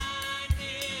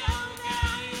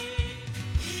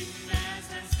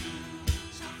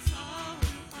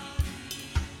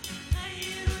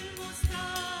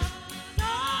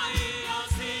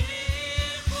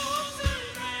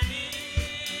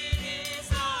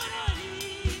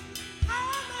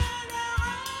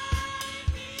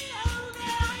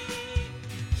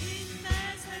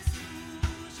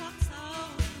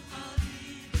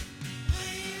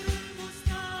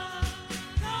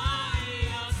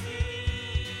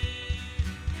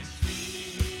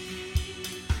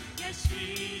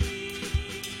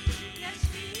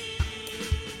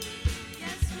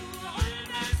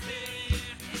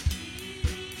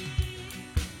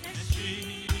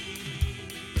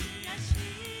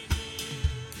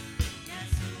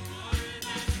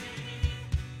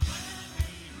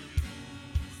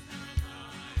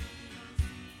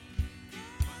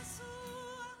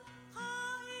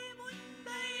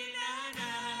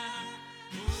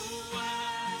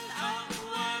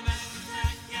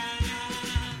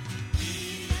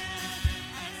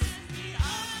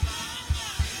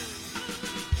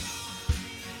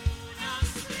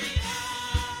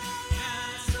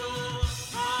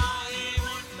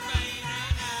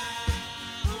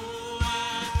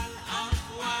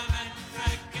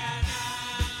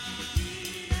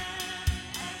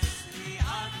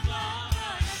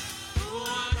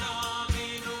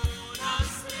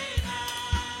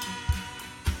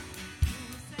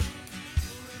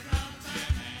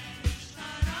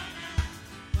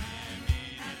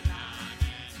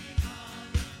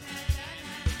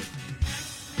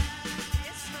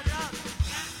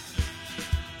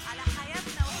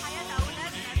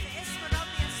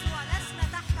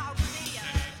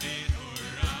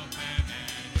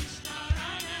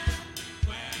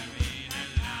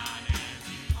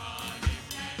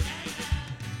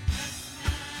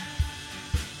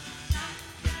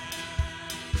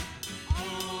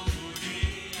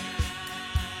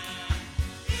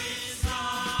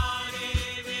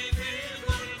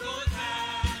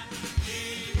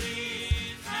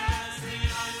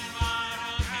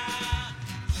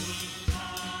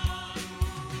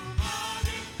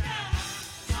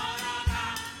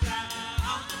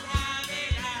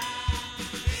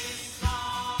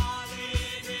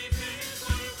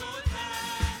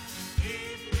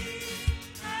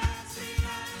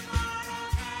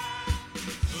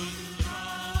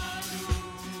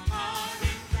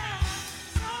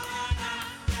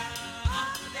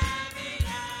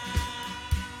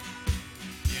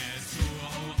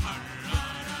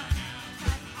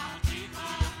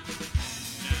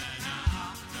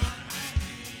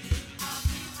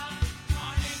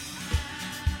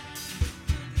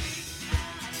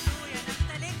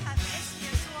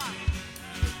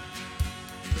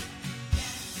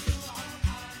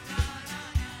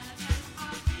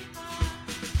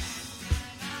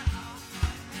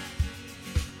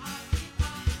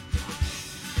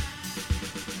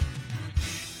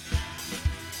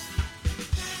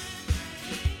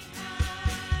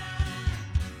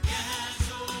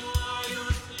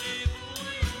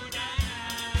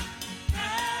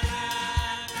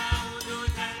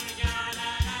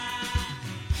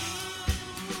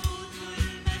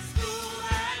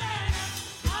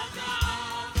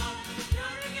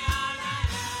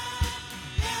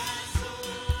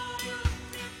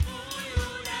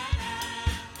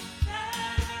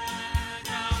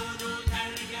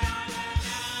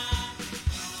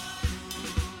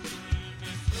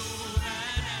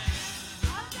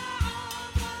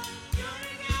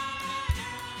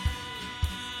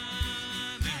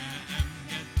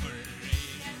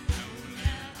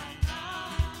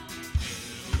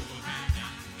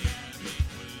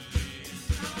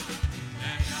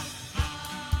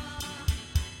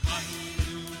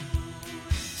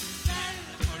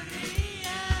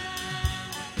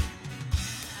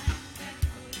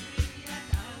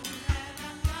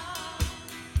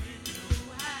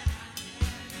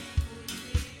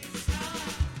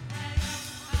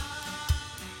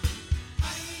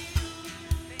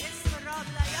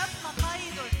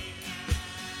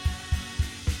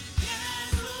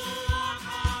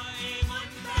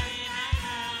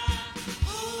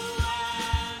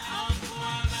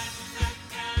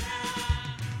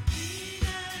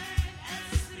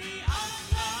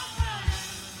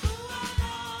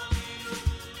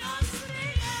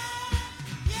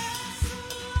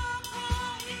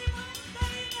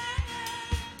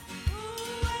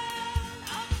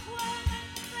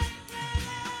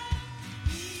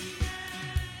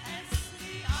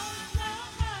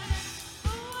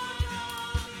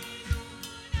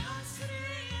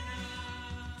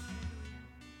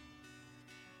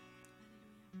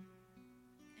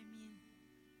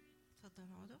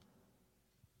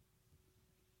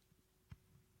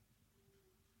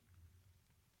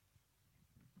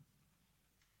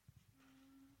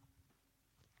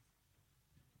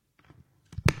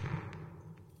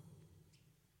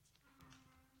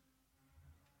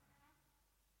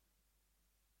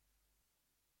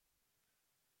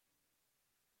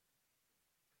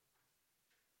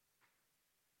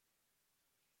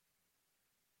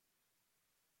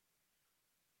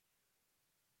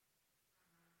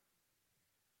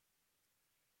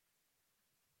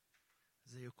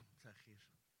ازيكم؟ مساء الخير.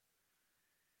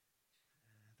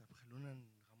 طب خلونا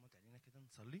نغمض عينينا كده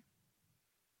نصلي.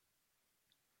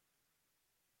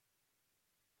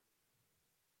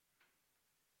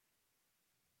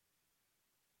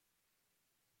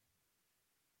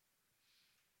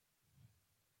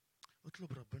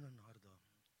 اطلب ربنا النهارده.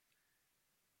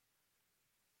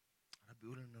 رب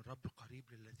بيقول ان الرب قريب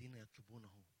للذين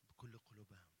يطلبونه بكل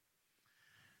قلوبهم.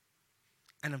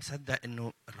 انا مصدق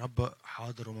انه الرب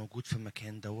حاضر وموجود في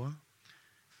المكان ده،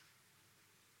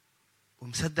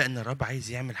 ومصدق ان الرب عايز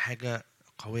يعمل حاجه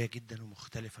قويه جدا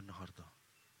ومختلفه النهارده.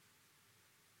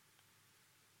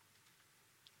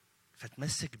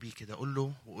 فتمسك بيه كده، قول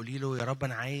له وقولي له يا رب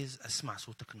انا عايز اسمع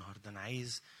صوتك النهارده، انا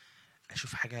عايز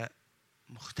اشوف حاجه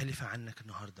مختلفه عنك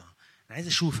النهارده، انا عايز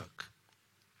اشوفك،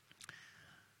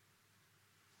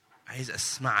 عايز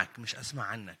اسمعك مش اسمع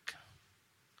عنك.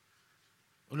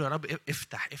 قول له يا رب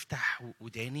افتح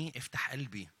وداني، افتح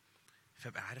قلبي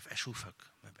فابقى عارف اشوفك،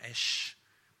 ما بقاش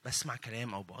بسمع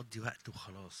كلام او بقضي وقت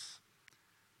وخلاص.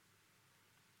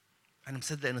 انا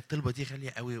مصدق ان الطلبه دي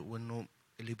غاليه قوي، وانه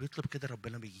اللي بيطلب كده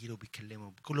ربنا بيجيله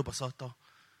وبيكلمه بكل بساطه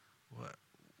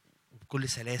وبكل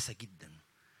سلاسه جدا.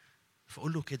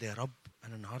 فقول له كده يا رب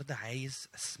انا النهارده عايز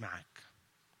اسمعك.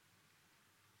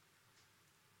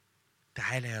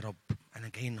 تعالى يا رب، انا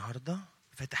جاي النهارده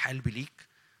فاتح قلبي ليك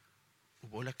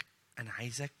وبقولك انا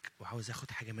عايزك وعاوز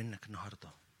اخد حاجه منك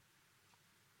النهارده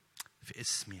في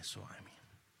اسم يسوع، امين.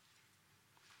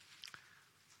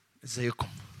 ازيكم؟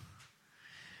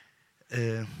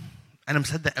 انا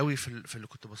مصدق قوي في اللي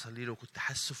كنت بصلي له وكنت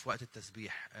حاسه في وقت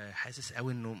التسبيح. حاسس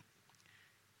قوي انه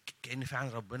كأن فعلا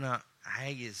ربنا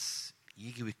عايز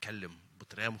يجي ويتكلم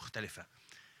بطريقه مختلفه،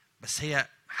 بس هي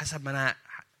حسب ما انا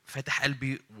فاتح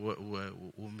قلبي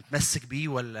ومتمسك بيه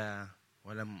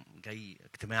ولا جاي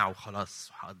اجتماع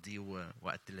وخلاص وهقضيه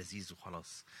وقت لذيذ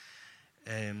وخلاص.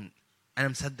 انا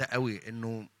مصدق قوي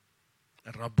انه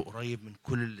الرب قريب من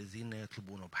كل الذين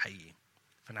يطلبونه بحقيقي.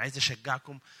 فانا عايز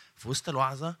اشجعكم في وسط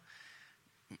الوعظه.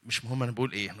 مش مهم انا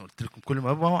بقول ايه، انا قلت لكم كل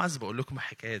ما بوعظ بقول لكم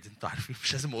الحكايه دي، انتوا عارفين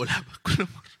مش لازم اقولها كل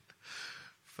مره.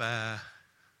 ف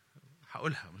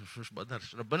هقولها، مش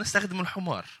بقدرش. ربنا استخدم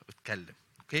الحمار واتكلم،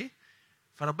 اوكي؟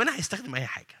 فربنا هيستخدم اي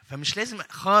حاجه، فمش لازم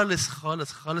خالص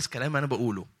خالص خالص كلام انا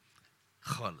بقوله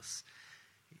خالص.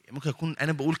 ممكن اكون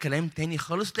انا بقول كلام تاني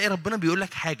خالص، تلاقي ربنا بيقول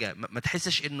لك حاجه ما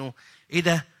تحسش انه ايه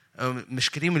ده، مش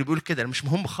كريم اللي بيقول كده. مش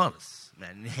مهم خالص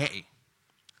يعني نهائي.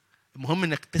 المهم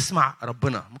انك تسمع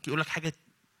ربنا. ممكن يقول لك حاجه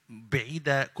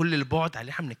بعيده كل البعد على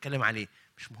اللي احنا بنتكلم عليه،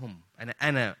 مش مهم.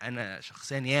 انا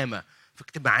شخصيا ياما في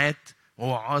اجتماعات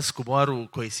ووعاظ كبار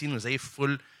وكويسين وزي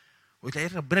الفل، وتلاقي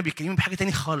ربنا بيكلمني بحاجه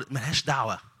تاني خالص ملهاش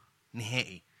دعوه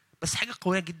نهائي، بس حاجه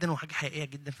قويه جدا وحاجه حقيقيه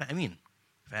جدا. فامين.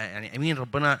 فيعني امين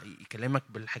ربنا يكلمك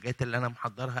بالحاجات اللي انا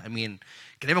محضرها، امين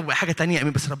يكلمك بحاجه تانية،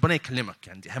 امين بس ربنا يكلمك،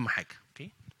 يعني دي اهم حاجه.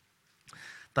 اوكي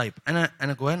طيب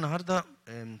انا جوايا النهارده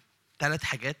 3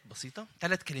 حاجات بسيطه،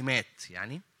 3 كلمات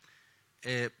يعني.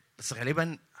 بس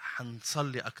غالبا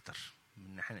هنصلي اكتر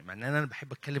مع ان انا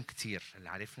بحب اتكلم كتير. اللي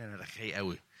عارفني انا رغاي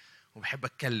قوي وبحب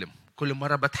اتكلم. كل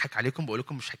مره بضحك عليكم بقول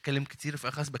لكم مش هتكلم كتير، في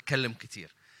اخر بتكلم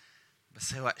كتير،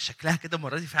 بس هو شكلها كده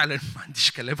المره دي فعلا ما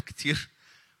عنديش كلام كتير،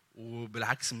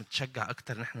 وبالعكس متشجع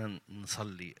اكتر ان احنا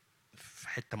نصلي في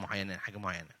حته معينه، حاجه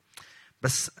معينه.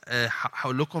 بس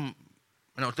هقول لكم،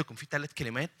 انا قلت لكم في 3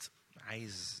 كلمات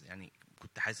عايز، يعني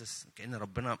كنت حاسس كأن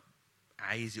ربنا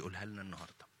عايز يقولها لنا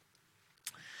النهارده.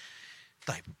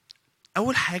 طيب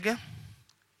اول حاجه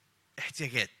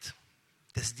احتياجات،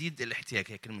 تسديد الاحتياج.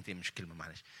 هي كلمتين مش كلمه،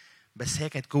 معلش، بس هي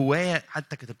كانت جوايا،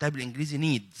 حتى كتبتها بالانجليزي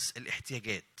نيدز،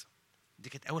 الاحتياجات دي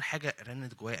كانت اول حاجه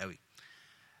رنت جوايا قوي.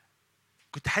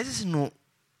 كنت حاسس انه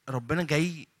ربنا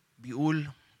جاي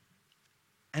بيقول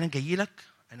انا جاي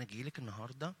لك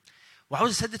النهارده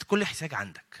وعاوز اسدد كل احتياج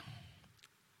عندك.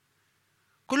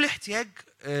 كل احتياج،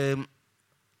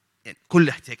 يعني كل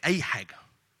احتياج، اي حاجه،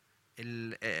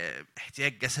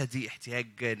 احتياج جسدي،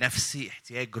 احتياج نفسي،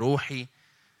 احتياج روحي،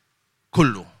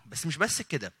 كله. بس مش بس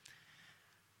كده،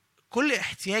 كل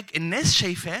احتياج الناس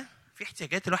شايفاه. في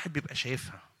احتياجات الواحد بيبقى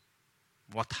شايفها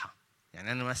واضحه.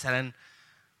 يعني انا مثلا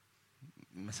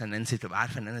نانسي تبقى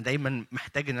عارفه ان انا دايما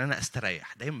محتاج ان انا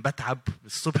استريح، دايما بتعب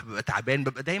الصبح، ببقى تعبان،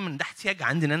 ببقى دايما ده احتياج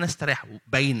عندي ان انا استريح،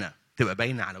 وباينه، تبقى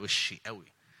باينه على وشي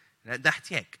قوي، ده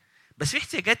احتياج. بس في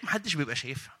احتياجات محدش بيبقى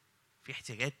شايفها. في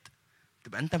احتياجات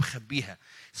تبقى انت مخبيها،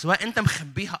 سواء انت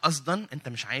مخبيها قصدا، انت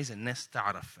مش عايز الناس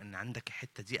تعرف ان عندك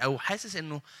الحته دي، او حاسس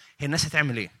انه هي الناس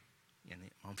هتعمل ايه.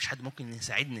 يعني ما فيش حد ممكن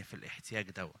يساعدني في الاحتياج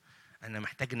ده. انا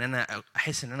محتاج ان انا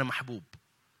احس ان انا محبوب،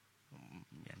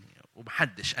 يعني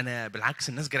ومحدش، انا بالعكس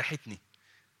الناس جرحتني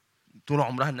طول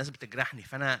عمرها، الناس بتجرحني،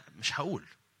 فانا مش هقول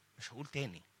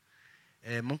تاني.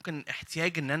 ممكن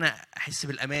احتياج ان انا احس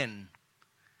بالامان.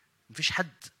 مفيش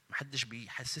محدش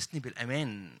بيحسسني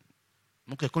بالامان.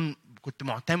 ممكن يكون كنت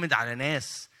معتمد على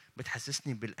ناس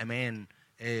بتحسسني بالامان،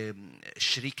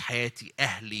 شريك حياتي،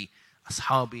 اهلي،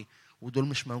 اصحابي، ودول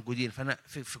مش موجودين. فانا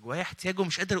في جوايا احتياج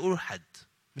ومش قادر اقوله لحد،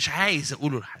 مش عايز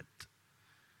اقوله لحد.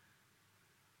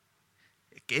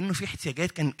 كانه في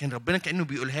احتياجات كان ربنا كانه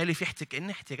بيقولها لي، كأن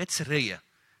احتياجات سريه،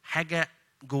 حاجه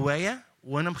جوايا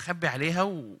وانا مخبي عليها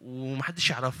ومحدش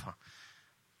يعرفها.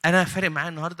 انا فارق معايا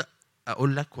النهارده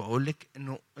اقول لك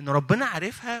ان ربنا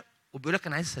عارفها وبيقول لك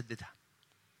انا عايز اسددها.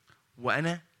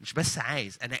 وانا مش بس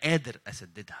عايز، انا قادر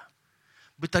اسددها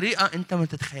بطريقه انت ما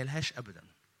تتخيلهاش ابدا،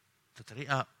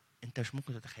 بطريقه انت مش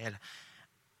ممكن تتخيلها.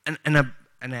 انا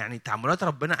يعني تعاملات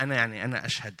ربنا، انا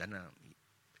اشهد،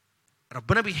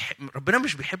 ربنا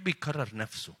مش بيحب يكرر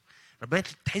نفسه. ربنا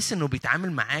تحس انه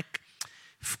بيتعامل معاك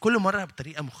في كل مره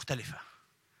بطريقه مختلفه.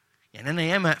 يعني انا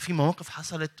ياما في مواقف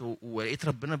حصلت ولقيت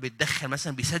ربنا بيتدخل،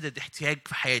 مثلا بيسدد احتياج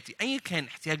في حياتي، ايا كان،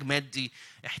 احتياج مادي،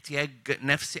 احتياج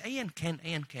نفسي، ايا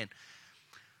كان.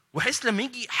 وحس لما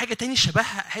يجي حاجه تاني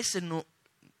شبهها احس انه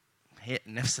هي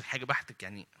نفس الحاجه بحتك،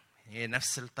 يعني هي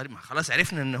نفس الطريقه. خلاص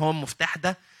عرفنا ان هو المفتاح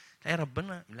ده. لا يا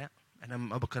ربنا، لا، انا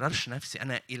ما بكررش نفسي،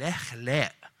 انا اله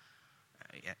خلاق،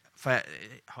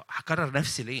 فهكرر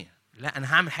نفسي ليه؟ لا،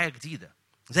 انا هعمل حاجه جديده.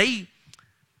 زي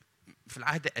في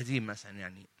العهد القديم مثلا،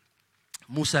 يعني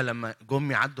موسى لما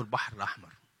جم يعدوا البحر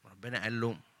الاحمر، ربنا قال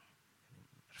له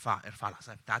ارفع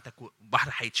العصا بتاعتك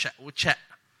والبحر هيتشق واتشق.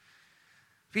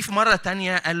 في مرة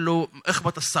تانية قال له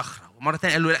اخبط الصخرة، ومرة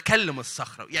تانية قال له لا كلم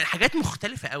الصخرة. يعني حاجات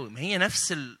مختلفة قوي، ما هي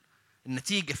نفس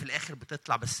النتيجة في الآخر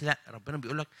بتطلع، بس لا، ربنا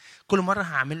بيقول لك كل مرة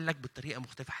هعمل لك بطريقة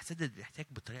مختلفة، هسدد الاحتياج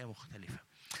بطريقة مختلفة.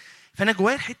 فأنا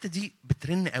جوايا الحتة دي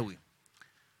بترن قوي.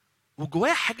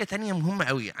 وجوايا حاجة تانية مهمة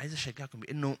قوي عايز أشجعكم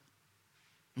بإنه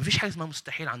مفيش حاجة اسمها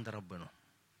مستحيل عند ربنا.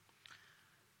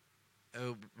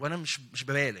 وأنا مش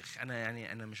ببالغ،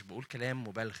 أنا مش بقول كلام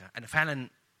مبالغة، أنا فعلا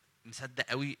مصدق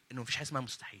قوي إنه مفيش حاجة اسمها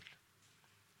مستحيل.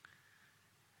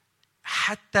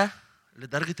 حتى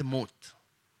لدرجة الموت.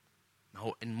 ما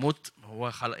هو الموت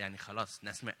هو يعني خلاص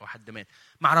ناس وحد مات.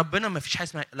 مع ربنا ما فيش حاجة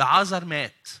اسمها. لعازر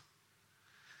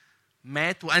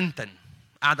مات وأنتن،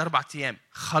 قعد 4 أيام،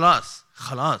 خلاص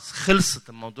خلصت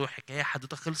الموضوع، حكاية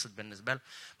حدوتة خلصت بالنسبة له.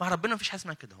 مع ربنا ما فيش حاجة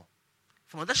اسمها كده. هو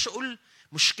فما اقدرش أقول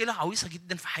مشكلة عويصة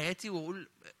جدا في حياتي وأقول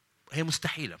هي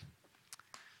مستحيلة.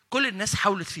 كل الناس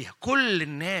حاولت فيها، كل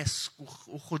الناس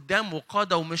وخدام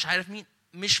وقادة ومش عارف مين،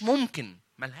 مش ممكن،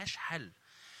 ملهاش حل.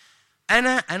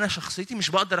 أنا شخصيتي مش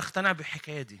بقدر أقتنع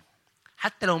بالحكاية دي.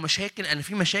 حتى لو مشاكل، أنا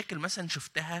في مشاكل مثلا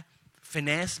شفتها في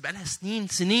ناس بقالها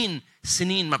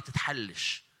سنين ما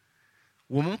بتتحلش،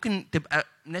 وممكن تبقى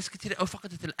ناس كتير قوي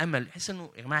فقدت الأمل، يحس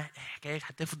إنه يا جماعة الحكاية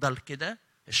هتفضل كده،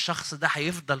 الشخص ده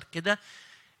هيفضل كده،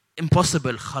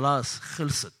 impossible، خلاص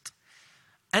خلصت.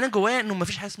 أنا جوايا إنه ما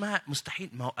فيش حاجة اسمها مستحيل.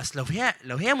 ما هو أصل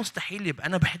لو هي مستحيل يبقى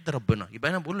أنا بحد ربنا،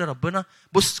 يبقى أنا بقول لربنا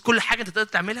بص كل حاجة أنت تقدر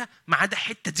تعملها ما عدا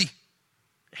الحتة دي،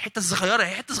 الحته الصغيره،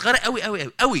 هي حته صغيره قوي قوي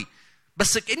قوي قوي،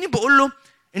 بس كاني بقول له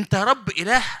انت يا رب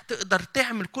اله تقدر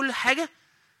تعمل كل حاجه،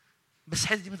 بس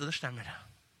الحته دي ما تقدرش تعملها.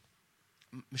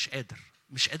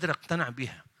 مش قادر اقتنع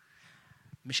بيها،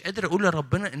 مش قادر اقول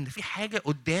لربنا ان في حاجه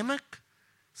قدامك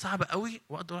صعبه قوي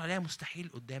واقدر عليها مستحيل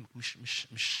قدامك.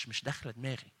 مش داخله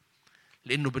دماغي،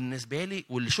 لانه بالنسبه لي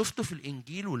واللي شفته في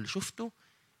الانجيل واللي شفته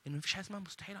انه مفيش حاجه اسمها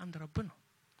مستحيل عند ربنا.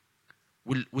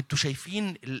 وانتوا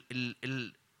شايفين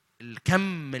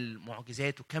الكم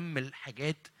المعجزات وكم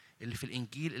الحاجات اللي في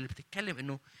الانجيل اللي بتتكلم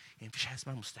انه يعني مفيش حاجه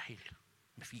اسمها مستحيل.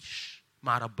 مفيش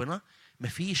مع ربنا،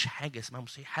 مفيش حاجه اسمها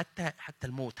مستحيل. حتى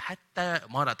الموت، حتى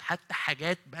مرض، حتى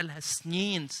حاجات بقى لها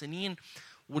سنين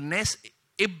والناس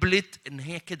قبلت ان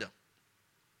هي كده،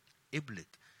 قبلت.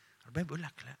 ربنا بيقول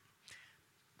لك لا.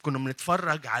 كنا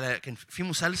بنتفرج على، كان في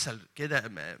مسلسل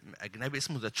كده اجنبي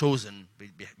اسمه ذا تشوزن،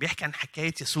 بيحكي عن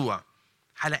حكايه يسوع،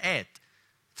 حلقات.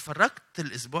 اتفرجت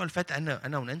الاسبوع اللي فات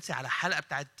انا ونانسي على حلقه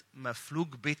بتاعت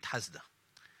مفلوج بيت حسده.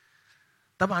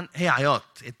 طبعا هي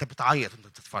عياط، انت بتعيط وانت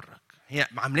بتتفرج، هي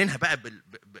عاملينها بقى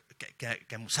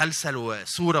كمسلسل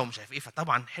وصوره ومش عارف ايه،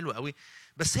 فطبعا حلو قوي.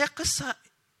 بس هي قصه،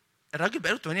 الراجل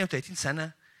بقاله 38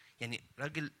 سنه، يعني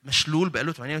راجل مشلول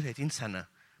بقاله 38 سنه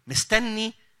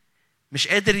مستني، مش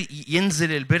قادر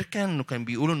ينزل البركه، انه كان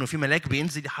بيقولوا انه في ملاك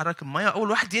بينزل يحرك الميه،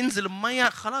 اول واحد ينزل الميه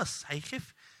خلاص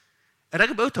هيخف.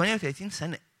 الراجل بقاله 38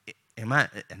 سنه. يا جماعه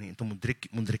يعني انتم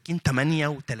مدركين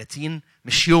 38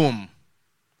 مش يوم،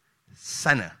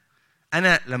 سنه.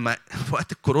 انا لما في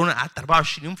وقت الكورونا قعدت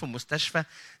 24 يوم في المستشفى،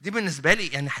 دي بالنسبه لي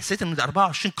يعني حسيت ان ده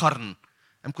 24 قرن، انا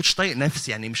ما كنتش طايق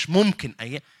نفسي، يعني مش ممكن.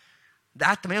 ده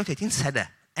قعد 38 سنه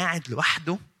قاعد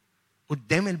لوحده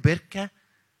قدام البركه،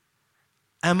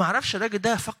 انا ما اعرفش الراجل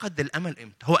ده فقد الامل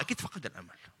امتى. هو اكيد فقد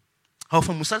الامل. هو في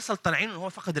المسلسل طالعين ان هو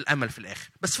فقد الامل في الاخر،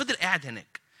 بس فضل قاعد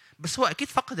هناك. بس هو اكيد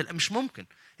فقد الامل. مش ممكن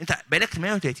انت بقالك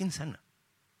 38 سنه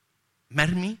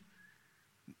مرمي،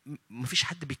 مفيش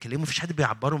حد بيكلمه، مفيش حد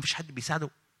بيعبره، مفيش حد بيساعده،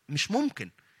 مش ممكن.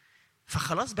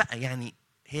 فخلاص بقى يعني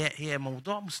هي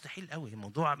موضوع مستحيل قوي،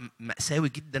 موضوع مأساوي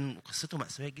جدا وقصته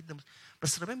مأساوية جدا.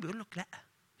 بس ربنا بيقول لك لا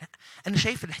انا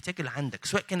شايف الاحتياج اللي عندك،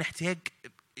 سواء كان احتياج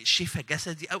شفاء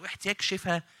جسدي او احتياج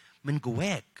شفاء من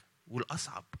جواك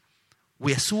والاصعب.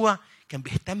 ويسوع كان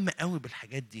بيهتم قوي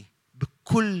بالحاجات دي،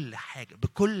 بكل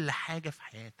حاجه في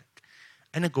حياتك.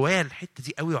 انا جوايا الحته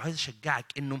دي قوي، وعايز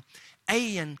اشجعك انه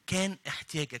ايا كان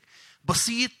احتياجك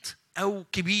بسيط او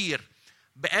كبير،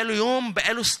 بقاله يوم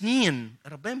بقاله سنين،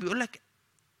 ربنا بيقول لك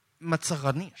ما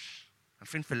تصغرنيش.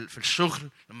 عارفين في الشغل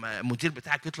لما المدير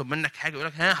بتاعك يطلب منك حاجه يقول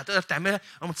لك ها هتقدر تعملها،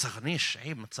 او ما تصغرنيش،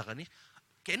 عيب ما تصغرنيش.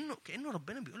 كانه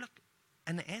ربنا بيقول لك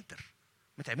انا قادر،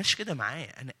 ما تعملش كده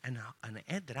معايا، انا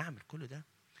قادر اعمل كل ده.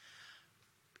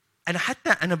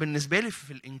 انا بالنسبه لي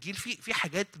في الانجيل في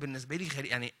حاجات بالنسبه لي غير،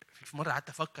 يعني في مره قعدت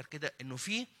افكر كده انه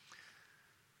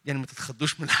يعني ما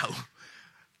تتخضوش من الحقوق.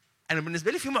 انا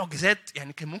بالنسبه لي في معجزات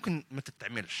يعني كان ممكن ما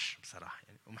تتعملش بصراحه،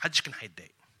 يعني ومحدش كان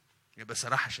هيتضايق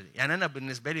بصراحه شديد. يعني انا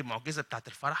بالنسبه لي المعجزه بتاعت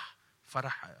فرح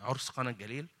عرس قانا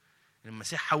الجليل،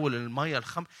 المسيح حول الميه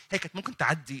لخمر، هي كانت ممكن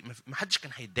تعدي، ما حدش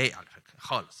كان هيتضايق على فكره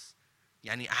خالص،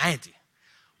 يعني عادي.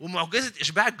 ومعجزه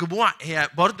اشباع الجموع هي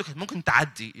برضو كانت ممكن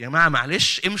تعدي، يا جماعه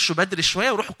معلش امشوا بدري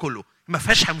شويه وروحوا كلوا، ما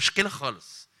فيهاش مشكله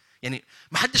خالص. يعني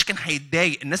ما حدش كان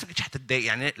هيتضايق، الناس ما كانتش هتتضايق.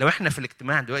 يعني لو احنا في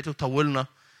الاجتماع دلوقتي وطولنا،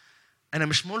 انا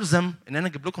مش ملزم ان انا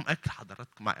اجيب لكم اكل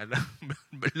حضراتكم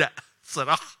لا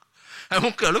صراحه انا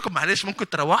ممكن اقول لكم معلش ممكن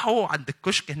تروحوا عند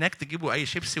الكشك هناك تجيبوا اي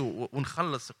شيبسي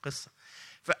ونخلص القصه.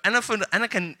 انا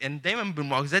كان يعني دايما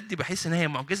بالمعجزات دي بحس ان هي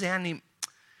معجزه يعني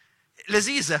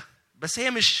لذيذه، بس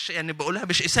هي مش، يعني بقولها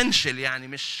مش اسينشال، يعني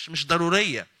مش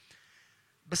ضروريه.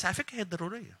 بس على فكره هي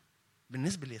ضروريه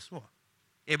بالنسبه ليسوع.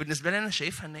 يعني بالنسبه لي انا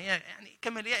شايفها ان هي يعني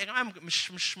كماليه. يا جماعه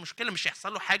مش مشكله، مش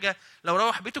هيحصل له حاجه لو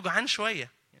روح بيته جعان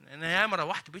شويه. يعني انا ياما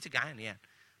روحت بيتي جعان، يعني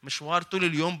مشوار طول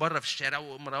اليوم بره في الشارع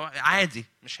ومروح عادي،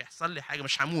 مش هيحصل لي حاجه،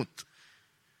 مش هموت.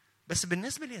 بس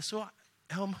بالنسبه ليسوع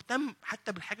هو مهتم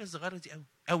حتى بالحاجه الصغيره دي قوي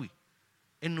قوي،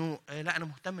 انه لا انا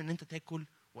مهتم ان انت تاكل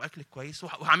واكل كويس،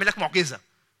 وهعمل لك معجزه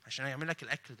عشان يعمل لك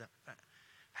الاكل ده.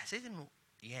 فحسيت انه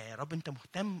يا رب انت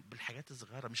مهتم بالحاجات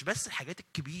الصغيره، مش بس الحاجات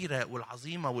الكبيره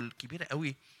والعظيمه والكبيره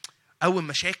قوي، او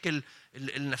المشاكل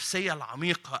النفسيه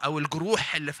العميقه، او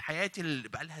الجروح اللي في حياتي اللي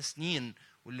بقى لها سنين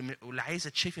واللي عايزه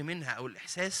تشفي منها، او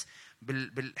الاحساس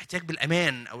بالاحتياج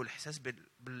بالامان، او الاحساس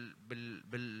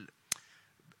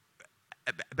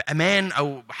بامان،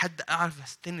 او بحد اعرف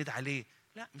استند عليه.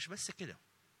 لا مش بس كده،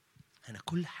 انا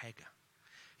كل حاجه.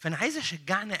 فانا عايز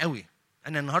اشجعنا قوي.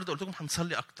 انا النهارده قلت لكم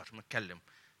هنصلي اكتر نتكلم،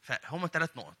 فهم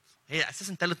 3 نقط. هي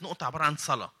اساسا 3 نقط عباره عن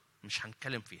صلاه، مش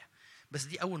هنتكلم فيها، بس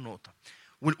دي اول نقطه.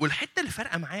 والحته اللي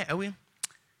فارقه معايا قوي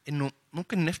انه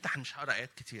ممكن نفتح، مش هقرا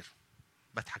ايات كتير،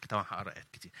 بضحك طبعا هقرا ايات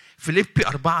كتير. فيليبي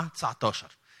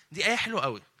 4:19 دي ايه حلوه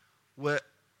قوي.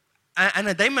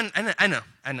 وانا دايما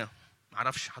انا ما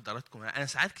اعرفش حضراتكم، انا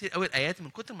ساعات كتير قوي الايات من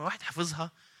كتر ما واحد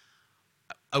حافظها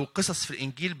او قصص في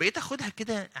الانجيل بقيت اخدها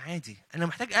كده عادي. انا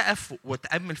محتاج اقف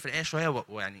واتامل في الايه شويه،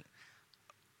 ويعني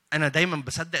انا دايما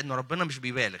بصدق ان ربنا مش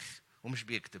بيبالغ ومش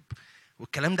بيكتب،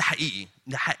 والكلام ده حقيقي،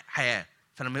 ده حياه.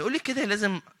 فلما يقول لي كده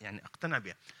لازم يعني اقتنع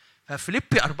بيها.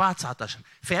 ففيليبي 4:19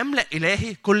 فيملأ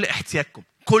إلهي كل احتياجكم.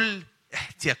 كل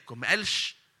احتياجكم، ما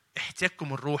قالش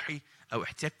احتياجكم الروحي او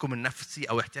احتياجكم النفسي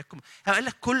او احتياجكم، هو قال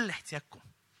لك كل احتياجكم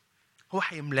هو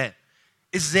هيملاه.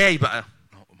 ازاي بقى؟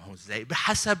 ما هو ازاي؟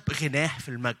 بحسب غناه في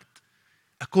المجد.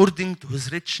 according to his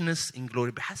richness in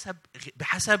glory.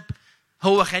 بحسب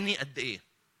هو غني قد ايه.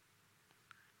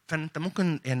 فانت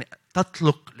ممكن يعني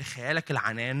تطلق لخيالك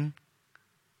العنان،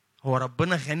 هو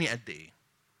ربنا غني قد ايه،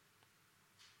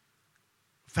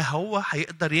 فهو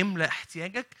هيقدر يملأ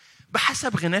احتياجك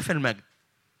بحسب غناه في المجد.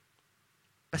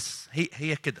 بس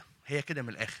هي كده من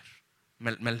الاخر،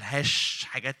 ملهاش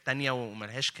حاجات تانية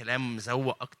وملهاش كلام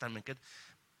مزوق اكتر من كده.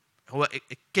 هو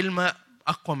الكلمه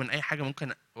اقوى من اي حاجه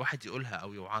ممكن واحد يقولها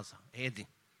او يوعظها، هي دي.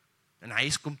 انا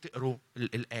عايزكم تقروا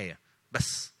الايه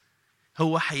بس.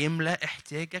 هو هيملأ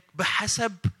احتياجك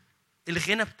بحسب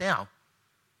الغنى بتاعه.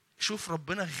 شوف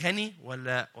ربنا غني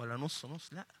ولا نص نص؟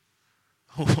 لا،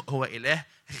 هو إله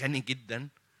غني جدا،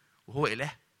 وهو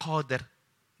إله قادر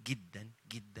جدا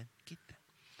جدا جدا.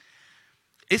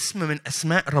 اسم من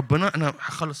أسماء ربنا، أنا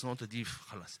هخلص النقطة دي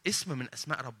خلاص. اسم من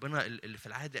أسماء ربنا اللي في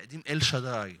العهد القديم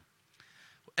الشداي.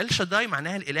 الشداي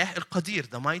معناها الإله القدير،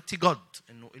 the mighty God،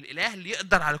 إنه الإله اللي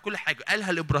يقدر على كل حاجة.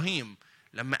 قالها لإبراهيم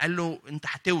لما قال له أنت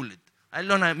هتولد، قال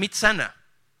له أنا 100 سنة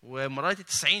ومراتي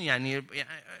 90 يعني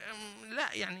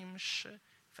لا يعني مش.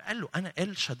 فقال له انا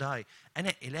ال شداي،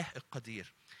 انا اله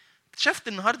القدير. اكتشفت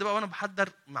النهارده بقى وانا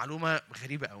بحضر معلومه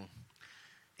غريبه قوي،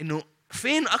 انه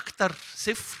فين اكتر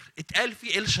سفر اتقال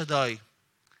فيه ال شداي.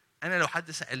 انا لو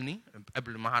حد سالني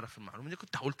قبل ما اعرف المعلومه دي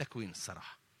كنت هقول تكوين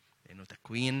الصراحه، لانه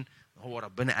تكوين هو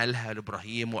ربنا قالها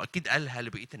لابراهيم واكيد قالها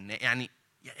لبقيه الناس، يعني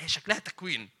هي شكلها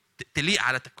تكوين تليق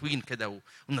على تكوين كده،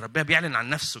 وان ربنا بيعلن عن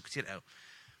نفسه كتير قوي.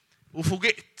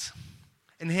 وفوجئت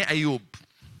ان هي ايوب.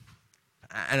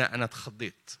 انا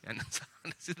اتخضيت يعني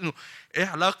نسيت انه ايه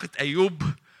علاقه ايوب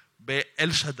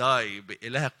بال شداي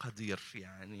باله قدير.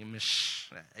 يعني مش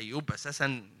ايوب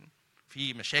اساسا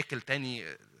في مشاكل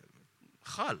تاني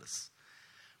خالص.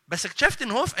 بس اكتشفت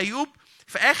ان هو في ايوب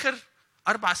في اخر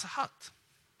 4 صحات.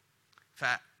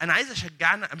 فانا عايز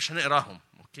اشجعنا، مش هنقراهم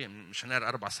اوكي، مش هنقرا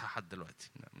 4 صحات دلوقتي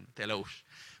ما تقلقوش،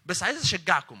 بس عايز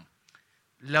اشجعكم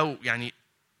لو يعني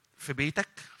في بيتك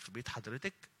في بيت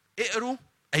حضرتك اقروا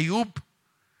ايوب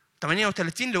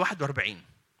 38 ل 41.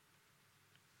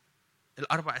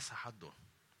 ال4 اصحاحات دول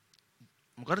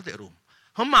مجرد اقروهم،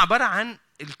 هم عباره عن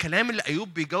الكلام اللي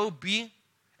ايوب بيجاوب بيه،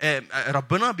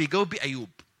 ربنا بيجاوب بيه ايوب.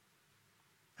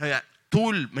 هي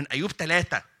طول من ايوب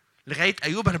 3 لغايه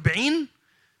ايوب 40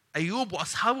 ايوب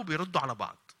واصحابه بيردوا على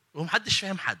بعض ومحدش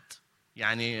فاهم حد.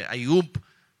 يعني ايوب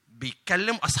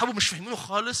بيتكلم اصحابه مش فاهمينه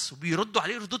خالص وبيردوا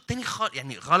عليه ردود تاني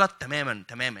يعني غلط تماما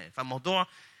تماما. فالموضوع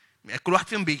كل واحد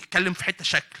فيهم بيتكلم في حته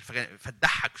شكل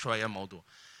فتضحك شويه الموضوع.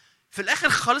 في الاخر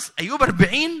خالص ايوب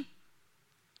 40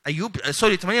 ايوب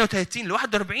سوري 38 ل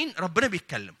 41 ربنا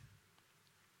بيتكلم،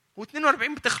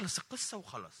 و42 بتخلص القصه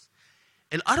وخلاص.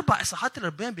 ال4 اصحاحات اللي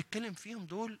ربنا بيتكلم فيهم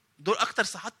دول اكتر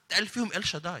صحات قال فيهم ال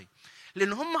شداي،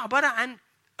 لان هم عباره عن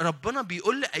ربنا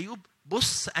بيقول لايوب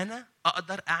بص انا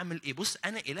اقدر اعمل ايه، بص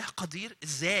انا اله قدير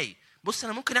ازاي، بص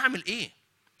انا ممكن اعمل ايه.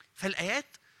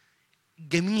 فالايات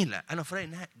جميله، انا في رايي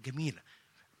انها جميله.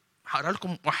 هقرا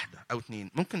لكم 1 أو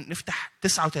 2. ممكن نفتح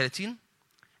 39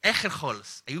 اخر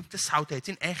خالص، ايوب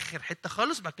 39 اخر حته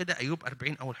خالص، بعد كده ايوب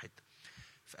 40 اول حته.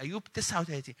 في ايوب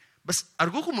 39 بس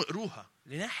ارجوكم اقروها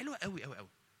لانها حلوه قوي قوي قوي.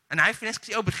 انا عارف في ناس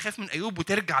كتير قوي بتخاف من ايوب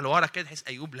وترجع لورا كده تحس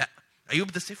ايوب، لا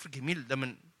ايوب ده سفر جميل، ده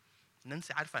من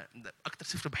نانسي عارفه ده اكتر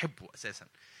سفر بحبه اساسا.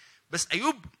 بس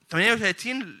ايوب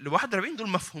 38 ل 41 دول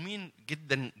مفهومين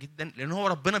جدا جدا لان هو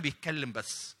ربنا بيتكلم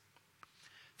بس.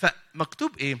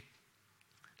 فمكتوب ايه؟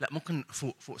 لا ممكن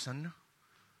فوق سنه.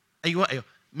 ايوه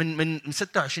من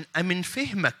 26 من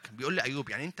فهمك بيقول لي ايوب،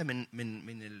 يعني انت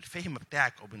من الفهم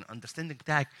بتاعك او من الاندرستاندينج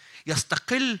بتاعك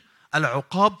يستقل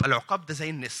العقاب ده زي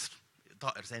النسر،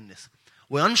 طائر زي النسر،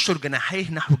 وينشر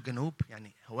جناحيه نحو الجنوب.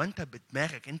 يعني هو انت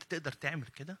بدماغك انت تقدر تعمل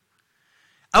كده؟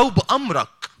 او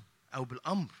بامرك او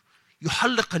بالامر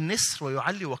يحلق النسر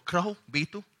ويعلي وكره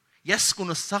بيته، يسكن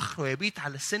الصخر ويبيت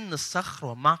على سن الصخر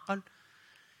والمعقل.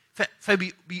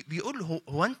 فبيقول له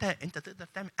هو انت تقدر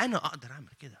تعمل؟ انا اقدر اعمل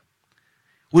كده.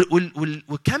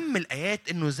 وكمل ايات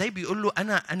انه زي بيقول له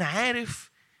انا عارف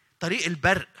طريق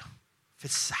البرق في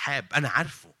السحاب، انا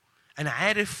عارفه، انا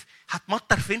عارف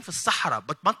هتمطر فين في الصحراء،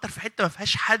 بتمطر في حته ما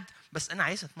فيهاش حد بس انا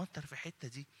عايز اتمطر في الحته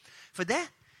دي.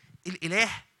 فده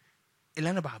الاله اللي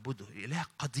انا بعبده، الاله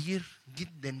قدير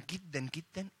جدا جدا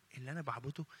جدا اللي انا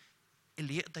بعبده،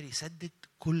 اللي يقدر يسدد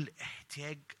كل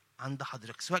احتياج عند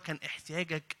حضرتك، سواء كان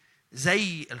احتياجك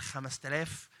زي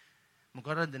 5000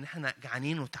 مجرد ان احنا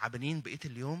جعانين وتعبانين بقيه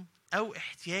اليوم، او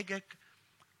احتياجك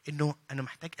انه انا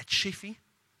محتاج اتشفي،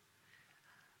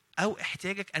 او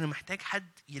احتياجك انا محتاج حد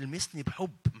يلمسني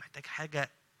بحب، محتاج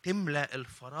حاجه تملى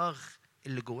الفراغ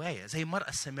اللي جوايا. زي المراه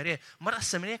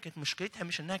السامريه كانت مشكلتها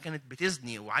مش انها كانت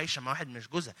بتزني وعايشه مع واحد مش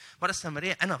جوزها. المراه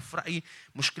السامريه انا في رايي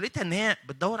مشكلتها ان هي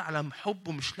بتدور على حب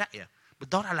ومش لاقيه،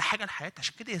 بتدور على حاجه لحياتها.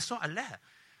 عشان كده يسوع قال لها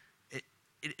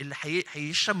اللي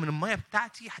هيشرب من الميه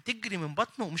بتاعتي هتجري من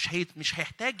بطنه، مش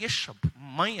هيحتاج يشرب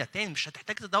ميه تاني، مش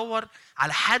هتحتاج تدور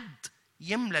على حد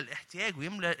يملى الاحتياج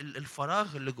ويملى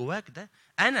الفراغ اللي جواك ده،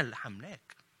 انا اللي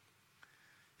حملاك.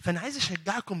 فانا عايز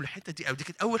اشجعكم للحته دي، او دي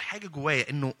كانت اول حاجه جوايا،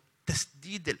 انه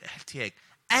تسديد الاحتياج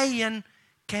ايا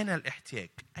كان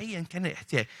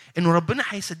الاحتياج، انه ربنا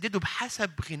هيسدده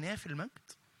بحسب غناه في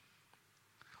المجد،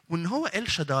 وان هو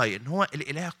ال شداي، ان هو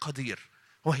الاله القدير،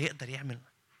 هو هيقدر يعمل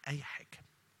اي حاجه.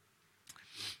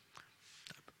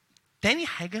 تاني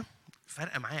حاجة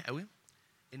فرق معايا قوي،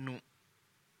 انه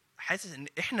حاسس ان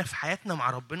احنا في حياتنا مع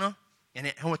ربنا،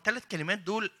 يعني هو ال3 كلمات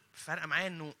دول فرق معايا،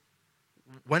 انه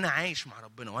وانا عايش مع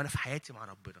ربنا وانا في حياتي مع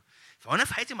ربنا. فوانا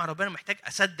في حياتي مع ربنا محتاج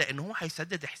اصدق ان هو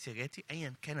هيسدد احتياجاتي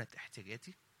ايا كانت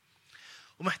احتياجاتي،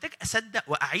 ومحتاج اصدق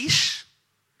واعيش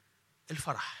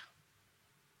الفرح،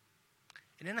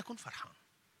 ان انا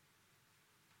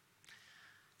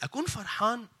اكون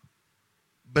فرحان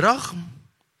برغم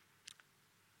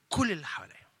كل اللي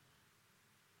حواليا،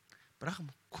 برغم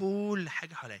كل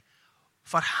حاجه حواليا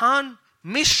فرحان،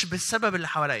 مش بالسبب اللي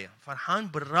حواليا، فرحان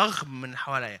بالرغم من اللي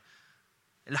حواليا.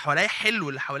 اللي حواليا حلو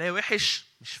واللي حواليا وحش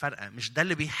مش فارقه، مش ده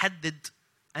اللي بيحدد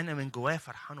انا من جوايا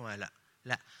فرحان ولا لا.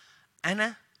 لا،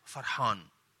 انا فرحان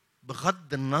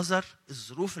بغض النظر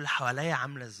الظروف اللي حواليا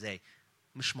عامله ازاي،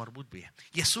 مش مربوط بيها.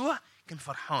 يسوع كان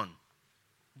فرحان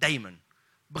دايما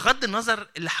بغض النظر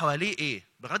اللي حواليه ايه،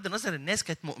 بغض النظر الناس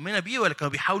كانت مؤمنه بيه ولا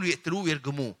كانوا بيحاولوا يقتلوه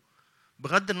ويرجموه،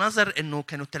 بغض النظر انه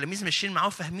كانوا التلاميذ ماشيين معاه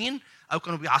فاهمين او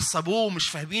كانوا بيعصبوه ومش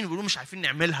فاهمين ويقولوا مش عارفين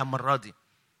نعملها المره دي.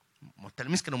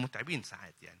 التلاميذ كانوا متعبين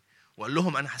ساعات يعني، وقال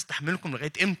لهم انا هستحملكم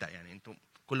لغايه امتى يعني، انتم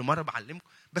كل مره بعلمكم.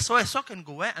 بس هو يسوع كان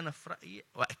جواه، انا في رايي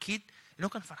واكيد انه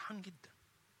كان فرحان جدا.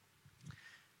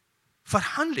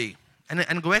 فرحان ليه؟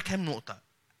 انا جوايا كام نقطه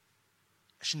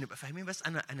عشان نبقى فاهمين. بس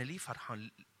انا ليه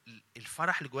فرحان؟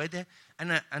 الفرح اللي جوايا ده،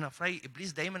 انا في رايي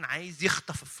ابليس دايما عايز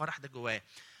يخطف الفرح ده جوايا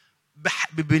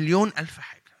بمليون الف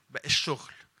حاجه. بقى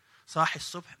الشغل، صاحي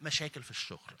الصبح مشاكل في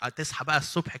الشغل، تصحى بقى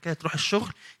الصبح كده تروح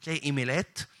الشغل تلاقي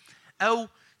ايميلات، او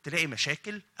تلاقي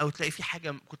مشاكل، او تلاقي في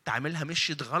حاجه كنت عاملها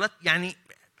مشيت غلط، يعني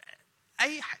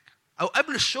اي حاجه. او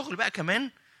قبل الشغل بقى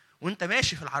كمان وانت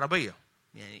ماشي في العربيه،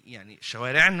 يعني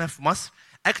شوارعنا في مصر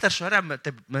اكتر شوارع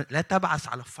لا تبعث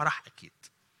على الفرح اكيد.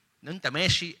 ان انت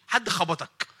ماشي حد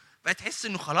خبطك بقى تحس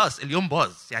انه خلاص اليوم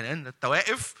باظ، يعني انت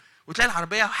واقف وتلاقي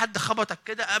العربيه حد خبطك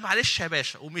كده، معلش يا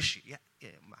باشا ومشي.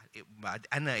 بعد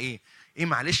انا ايه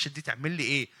معلش دي تعمل لي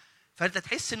ايه؟ فانت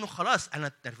تحس انه خلاص انا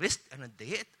اتنرفزت، انا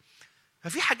اتضايقت.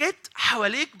 ففي حاجات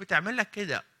حواليك بتعمل لك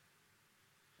كده.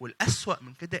 والأسوأ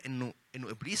من كده انه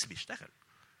ابليس بيشتغل،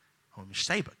 هو مش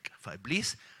سايبك.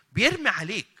 فابليس بيرمي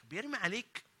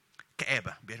عليك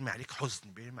كآبة، بيرمي عليك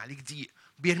حزن، بيرمي عليك ضيق،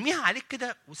 بيرميها عليك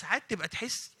كده. وساعات تبقى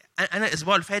تحس، انا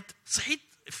الاسبوع اللي فات صحيت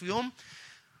في يوم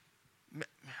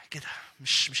كده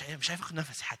مش عارف اخد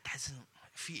نفسي، حتى حاسس انه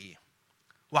في ايه.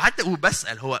 وقعدت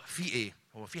وبسأل هو في ايه،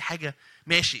 هو في حاجه.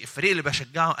 ماشي، الفريق اللي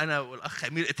بشجعه انا والاخ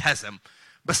امير اتهزم،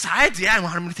 بس عادي يعني، ما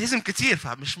احنا بنتهزم كتير،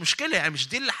 فمش مشكله يعني، مش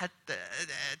دي اللي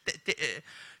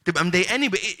تبقى مضايقاني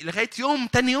بايه لغايه يوم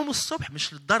تاني يوم الصبح،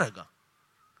 مش للدرجه.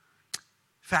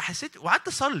 فحسيت وقعدت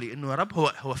اصلي انه يا رب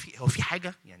هو في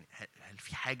حاجه يعني، هل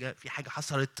في حاجه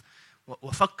حصلت؟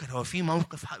 وافكر هو في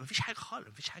موقف، مفيش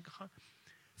حاجه خالص.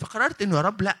 فقررت انه يا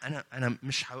رب لا، انا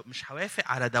مش هوافق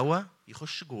على دواء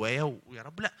يخش جوايا، ويا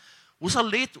رب لا.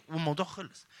 وصليت والموضوع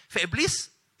خلص.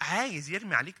 فابليس عايز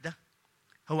يرمي عليك ده،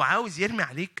 هو عاوز يرمي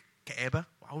عليك كآبة،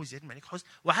 وعاوز يرمي عليك حزن،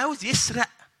 وعاوز يسرق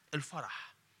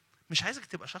الفرح. مش عايزك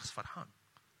تبقى شخص فرحان.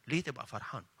 ليه تبقى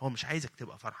فرحان؟ هو مش عايزك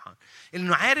تبقى فرحان،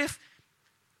 لانه عارف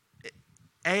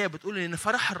آية بتقول ان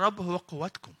فرح الرب هو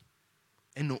قوتكم.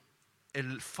 انه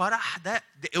الفرح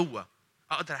دي قوة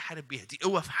اقدر احارب بيها، دي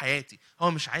قوة في حياتي.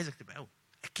 هو مش عايزك تبقى قوي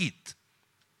اكيد.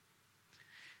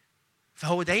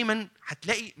 فهو دايما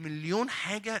هتلاقي مليون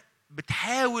حاجة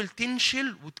بتحاول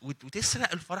تنشل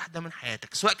وتسرق الفرح ده من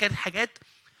حياتك، سواء كانت حاجات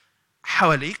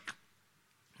حواليك،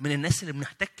 من الناس اللي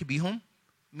بنحتك بيهم،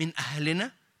 من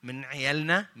أهلنا، من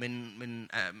عيالنا، من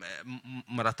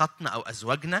مراتاتنا أو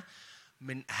أزواجنا،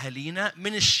 من أهالينا،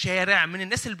 من الشارع، من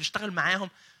الناس اللي بنشتغل معاهم،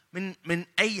 من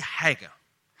أي حاجة.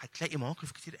 هتلاقي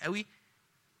مواقف كتير قوي.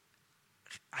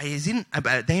 عايزين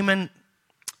أبقى دايما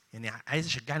يعني، عايز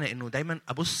أشجعنا إنه دايما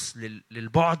أبص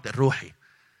للبعد الروحي.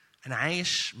 أنا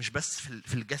عايش مش بس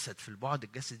في الجسد، في البعد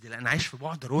الجسدي، لا أنا عايش في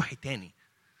بعد روحي تاني.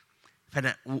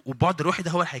 فأنا والبعد الروحي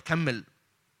ده هو اللي هيكمل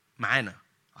معانا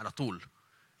على طول.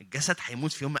 الجسد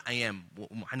هيموت في يوم من الأيام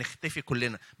وهنختفي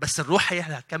كلنا، بس الروح هي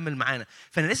اللي هتكمل معانا.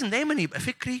 فأنا لازم دايما يبقى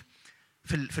فكري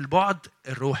في البعد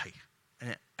الروحي.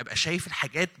 أنا أبقى شايف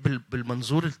الحاجات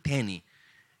بالمنظور التاني،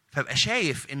 فأبقى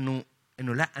شايف إنه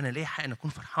لا، أنا ليه حق أن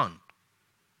أكون فرحان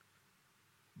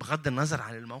بغض النظر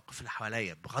عن الموقف اللي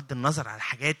حواليا، بغض النظر عن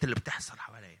الحاجات اللي بتحصل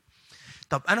حواليا.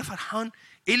 طب أنا فرحان،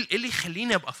 إيه اللي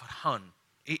يخليني أبقى فرحان؟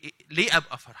 ليه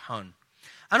أبقى فرحان؟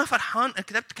 أنا فرحان. أنا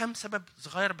كتبت كام سبب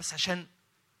صغير بس عشان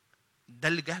ده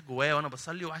اللي جه جوايا وأنا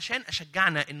بصلي، وعشان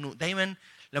أشجعنا إنه دايماً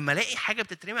لما ألاقي حاجة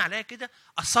بتترمي عليا كده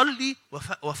أصلي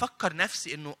وأفكر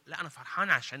نفسي إنه لا، أنا فرحان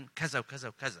عشان كذا وكذا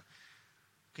وكذا.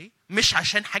 أوكي؟ مش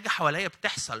عشان حاجة حواليا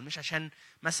بتحصل، مش عشان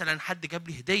مثلاً حد جاب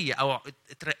لي هدية أو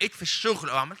اترقيت في الشغل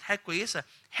أو عملت حاجة كويسة.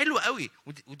 حلوة قوي،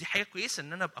 ودي حاجة كويسة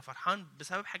إن أنا أبقى فرحان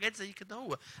بسبب حاجات زي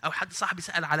كده، أو حد صاحبي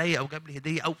سأل عليا أو جاب لي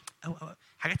هدية أو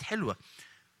حاجات حلوة.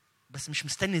 بس مش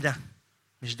مستني ده،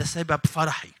 مش ده سبب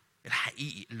فرحي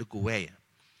الحقيقي اللي جوايا.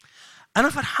 أنا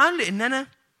فرحان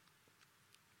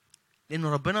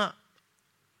لأنه ربنا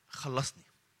خلصني،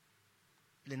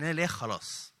 لأن أنا ليا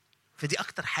خلاص. فدي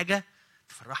أكتر حاجة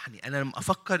تفرحني. أنا لما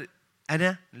أفكر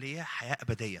أنا ليا حياة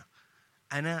أبدية،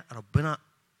 أنا ربنا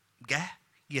جه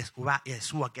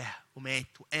يسوع جه ومات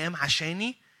وقام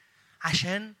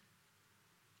عشان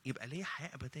يبقى ليه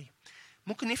حياة أبدية.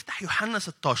 ممكن نفتح يوحنا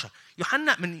 16.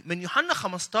 يوحنا من يوحنا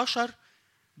 15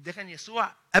 ده كان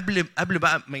يسوع قبل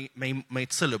بقى ما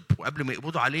يتصلب وقبل ما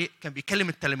يقبضوا عليه كان بيكلم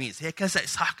التلاميذ. هي كذا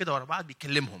إصحاح كده ورا بعض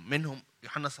بيكلمهم، منهم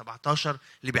يوحنا 17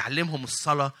 اللي بيعلمهم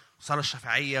الصلاة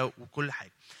الشفاعية وكل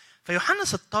حاجة. فيوحنا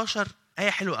 16 آية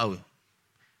حلوة قوي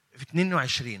في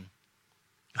 22.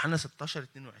 يوحنا 16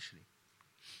 22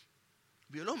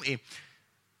 بيقول لهم إيه؟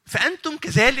 فأنتم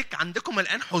كذلك عندكم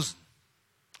الآن حزن.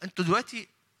 أنتوا دلوقتي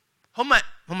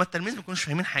هم التلاميذ ما كانوش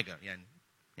فاهمين حاجة. يعني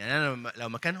أنا لو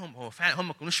مكانهم هو فعلا هم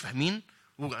ما كانوش فاهمين،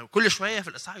 وكل شوية في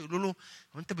الإصحاح يقولوا له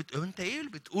أنت إيه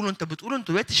اللي بتقوله؟ أنت بتقوله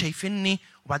أنتوا دلوقتي شايفيني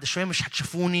وبعد شوية مش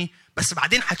هتشوفوني، بس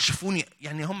بعدين هتشوفوني.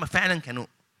 يعني هم فعلا كانوا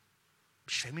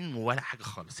مش فاهمين ولا حاجة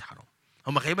خالص يا حرام.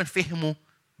 هم غالبا فهموا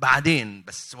بعدين،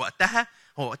 بس وقتها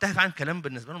فعلا كلام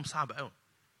بالنسبة لهم صعب قوي.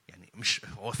 يعني مش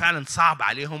هو فعلا صعب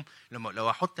عليهم. لو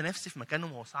احط نفسي في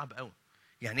مكانهم هو صعب قوي.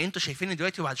 يعني انتوا شايفيني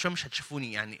دلوقتي وبعد شويه مش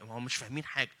هتشوفوني، يعني هم مش فاهمين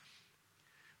حاجه.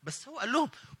 بس هو قال لهم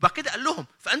وبعد كده قال لهم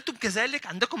فانتم كذلك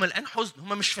عندكم الان حزن.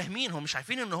 هم مش فاهمين، هم مش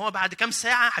عارفين ان هو بعد كام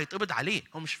ساعه هيتقبض عليه.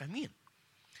 هم مش فاهمين،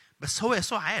 بس هو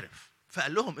يسوع عارف.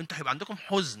 فقال لهم انتوا هيبقى عندكم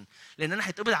حزن لان انا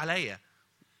هيتقبض عليا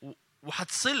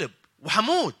وهتصلب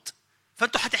وهموت.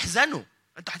 فانتوا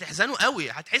هتحزنوا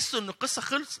قوي، هتحسوا ان القصه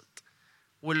خلصت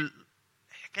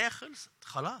والحكايه خلصت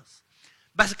خلاص.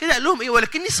 بس كده قال لهم ايه؟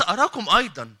 ولكني سأراكم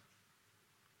ايضا،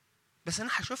 بس انا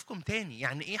هشوفكم تاني.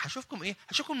 يعني ايه هشوفكم؟ ايه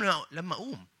هشوفكم لما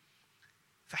اقوم.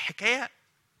 فالحكايه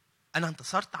انا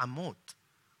انتصرت على الموت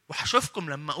وهشوفكم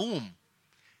لما اقوم.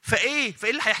 فايه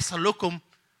اللي هيحصل لكم؟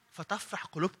 فتفرح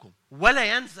قلوبكم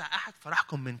ولا ينزع احد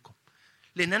فرحكم منكم،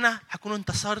 لان انا هكون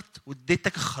انتصرت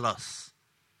واديتك الخلاص.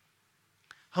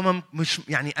 هم مش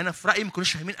يعني انا في رايي ما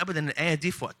كانوش فاهمين ابدا الايه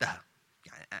دي في وقتها.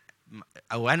 يعني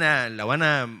او لو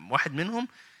انا واحد منهم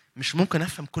مش ممكن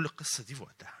افهم كل القصه دي في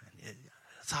وقتها. يعني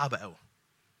صعبه قوي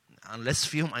unless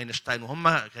فيهم اينشتاين، وهم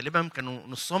غالبا كانوا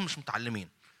نصهم مش متعلمين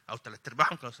او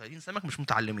 3/4 كانوا صيادين سمك مش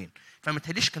متعلمين، فما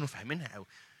تهليش كانوا فاهمينها قوي.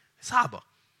 صعبه،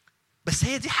 بس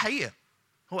هي دي حقيقه.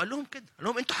 هو قال لهم كده، قال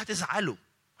لهم انتوا هتزعلوا،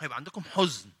 هيبقى عندكم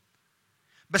حزن،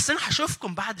 بس انا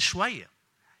هشوفكم بعد شويه.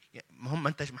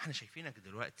 ما احنا شايفينك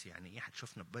دلوقتي، يعني ايه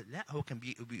هتشوفنا؟ لا، هو كان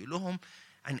بيقول لهم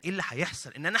عن ايه اللي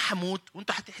هيحصل، ان انا هموت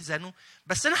وانتوا هتحزنوا،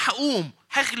 بس انا هقوم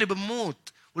هغلب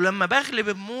الموت. ولما بغلب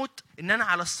الموت ان انا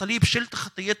على الصليب شلت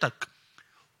خطيتك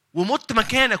ومت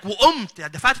مكانك وقمت،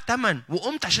 دفعت الثمن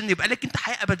وقمت عشان يبقى لك انت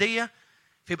حياه ابديه،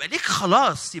 فيبقى ليك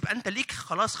خلاص. يبقى انت ليك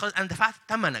خلاص انا دفعت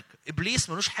ثمنك، ابليس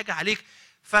ملوش حاجه عليك.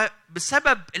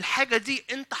 فبسبب الحاجه دي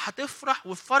انت هتفرح،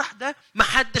 والفرح ده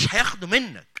محدش هياخده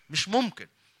منك، مش ممكن.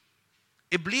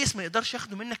 ابليس ما يقدرش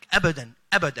ياخده منك ابدا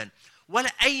ابدا، ولا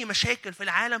اي مشاكل في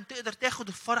العالم تقدر تاخد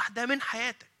الفرح ده من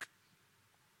حياتك.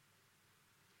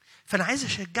 فانا عايز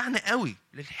اشجعنا قوي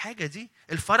للحاجه دي.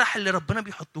 الفرح اللي ربنا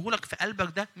بيحطه لك في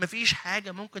قلبك ده مفيش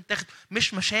حاجه ممكن تاخد.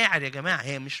 مش مشاعر يا جماعه،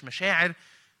 هي مش مشاعر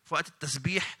في وقت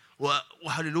التسبيح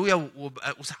وهللويا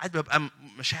وساعات ببقى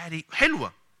مشاعري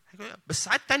حلوه، بس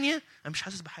ساعات تانية انا مش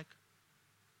حاسس بحاجه،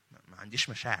 ما عنديش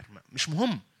مشاعر، مش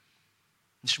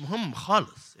مهم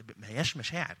خالص، ما هياش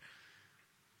مشاعر.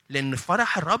 لان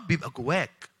فرح الرب بيبقى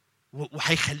جواك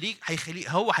وهيخليك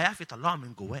هو هيعرف يطلعه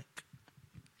من جواك.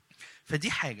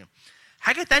 فدي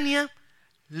حاجه تانية.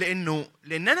 لان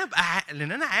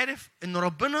انا عارف ان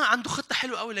ربنا عنده خطه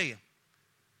حلوه قوي ليا.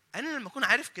 انا لما اكون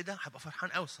عارف كده هبقى فرحان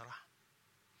قوي الصراحه.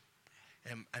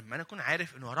 لما انا اكون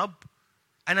عارف انه يا رب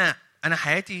انا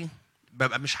حياتي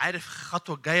ببقى مش عارف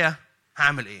الخطوه الجايه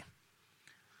هعمل ايه.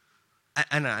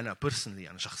 انا بيرسونلي،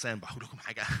 انا شخصيا بقول لكم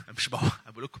حاجه مش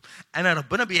بقول لكم، انا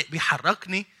ربنا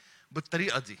بيحركني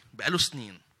بالطريقه دي بقاله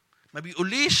سنين. ما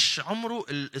بيقوليش عمره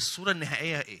الصوره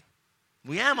النهائيه ايه،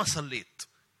 ويا ما صليت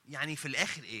يعني في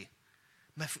الاخر ايه،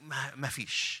 ما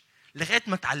فيش، لغايه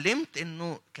ما اتعلمت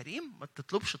انه كريم ما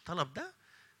تطلبش الطلب ده،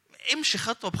 امشي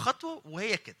خطوه بخطوه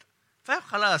وهي كده.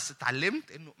 فخلاص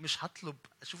اتعلمت انه مش هطلب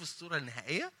اشوف الصوره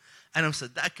النهائيه، انا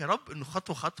مصدقك يا رب انه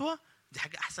خطوه خطوه دي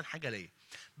حاجه احسن حاجه ليا.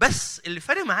 بس اللي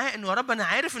فارق معايا انه يا رب انا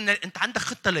عارف ان انت عندك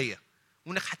خطه ليا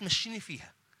وانك هتمشيني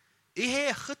فيها. ايه هي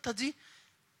الخطه دي؟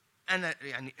 انا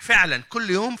يعني فعلا كل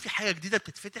يوم في حاجه جديده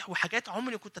بتتفتح، وحاجات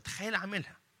عمري كنت اتخيل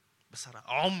اعملها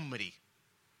بصراحه. عمري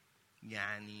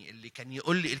يعني اللي كان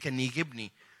يقول لي، اللي كان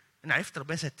يجيبني، انا عرفت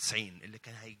ربنا سنه 90، اللي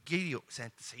كان هيجي لي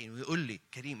سنه 90 ويقول لي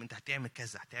كريم انت هتعمل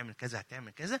كذا هتعمل كذا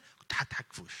هتعمل كذا، كنت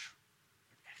هضحك في وشه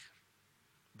في الاخر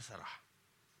بصراحه.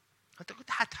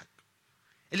 كنت هضحك.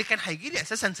 اللي كان هيجي لي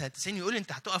اساسا سنه 90 يقول لي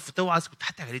انت هتقف وتوعظ، كنت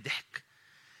هضحك عليه ضحك،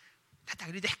 هضحك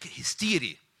عليه ضحك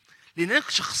هستيري، لان انا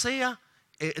شخصيه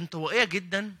انطوائيه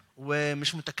جدا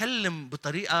ومش متكلم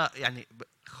بطريقه يعني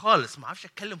خالص، ما اعرفش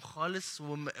اتكلم خالص،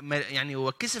 يعني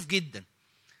هو كسف جدا.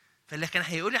 فلكن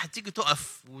هيقول لي هتيجي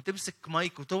تقف وتمسك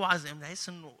مايك وتوعظ، انا بحس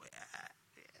انه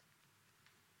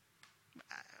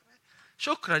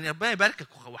شكرا يا ربنا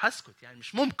يباركك وهسكت. يعني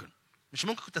مش ممكن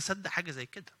كنت اصدق حاجه زي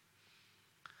كده.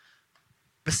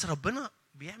 بس ربنا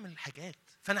بيعمل حاجات،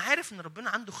 فانا عارف ان ربنا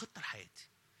عنده خطه لحياتي.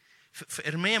 في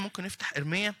ارميا، ممكن نفتح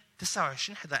ارميا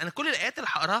 29 11. انا كل الايات اللي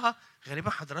هقراها غالبا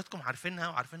حضراتكم عارفينها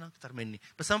وعارفينها اكتر مني،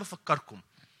 بس انا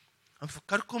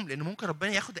بفكركم لان ممكن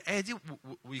ربنا ياخد الايه دي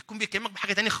ويكون بيكلمك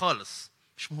بحاجه تاني خالص،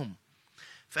 مش مهم.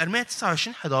 في ارميا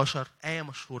 29 11 ايه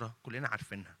مشهوره كلنا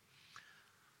عارفينها.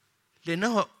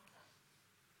 لانه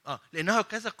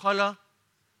كذا قال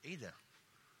ايه ده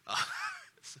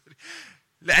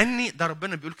لاني ده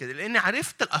ربنا بيقول كده، لاني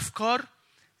عرفت الافكار.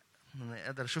 انا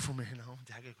اقدر اشوفه من هنا اهو،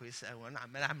 دي حاجه كويسه قوي، انا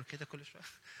عمال اعمل كده كل شويه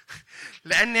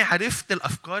لاني عرفت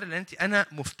الافكار اللي انا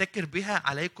مفتكر بها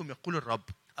عليكم، يقول الرب،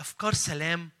 افكار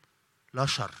سلام لا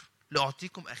شر،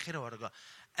 لاعطيكم اخره ورجاء.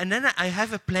 ان انا I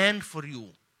have a plan for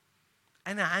you.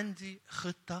 انا عندي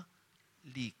خطه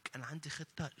ليك، انا عندي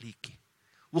خطه ليكي،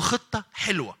 وخطه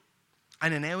حلوه.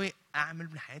 انا ناوي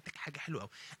اعمل من حياتك حاجه حلوه قوي.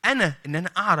 ان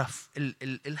انا اعرف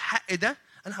الحق ده،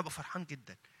 انا هبقى فرحان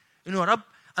جدا انه يا رب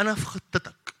انا في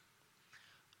خطتك.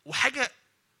 وحاجه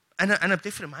انا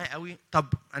بتفرق معايا قوي.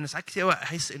 طب انا ساعات كتير قوي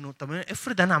احس انه طب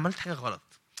افرض انا عملت حاجه غلط،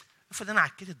 افرض انا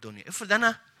عكيت الدنيا، افرض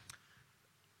انا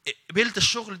قبلت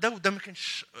الشغل ده وده ما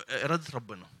كانش اراده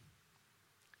ربنا،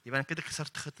 يبقى انا كده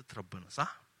كسرت خطه ربنا،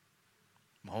 صح؟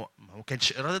 ما هو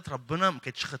كانش اراده ربنا، ما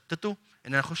كانتش خطته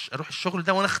ان انا اروح الشغل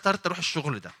ده، وانا اخترت اروح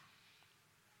الشغل ده،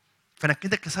 فانا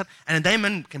كده كسرت. انا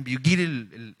دايما كان بيجي لي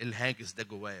الهاجس ده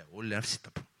جوايا، واقول لنفسي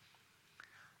طب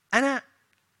انا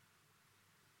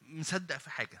مصدق في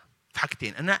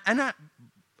حاجتين. انا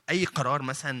اي قرار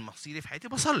مثلا مصيري في حياتي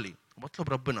بصلي وبطلب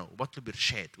ربنا وبطلب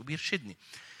ارشاد وبيرشدني.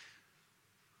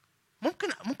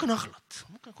 ممكن اغلط،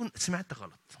 ممكن اكون سمعت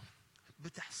غلط،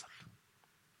 بتحصل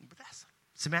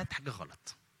سمعت حاجه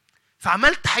غلط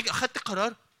فعملت حاجه، اخدت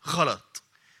قرار غلط.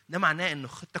 ده معناه انه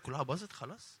الخطه كلها باظت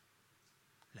خلاص؟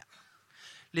 لا،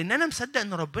 لان انا مصدق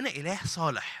ان ربنا اله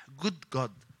صالح، جود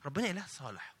جاد. ربنا اله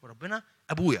صالح، وربنا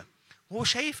ابويا وهو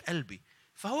شايف قلبي،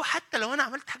 فهو حتى لو انا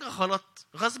عملت حاجه غلط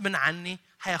غصب عني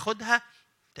هياخدها.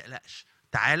 تقلقش،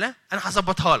 تعالى انا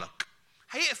هظبطها لك.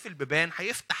 هيقفل بيبان،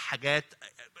 هيفتح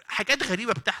حاجات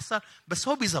غريبه بتحصل، بس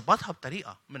هو بيظبطها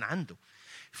بطريقه من عنده.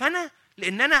 فانا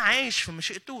لان انا عايش في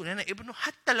مشيئته، وان انا ابنه،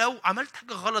 حتى لو عملت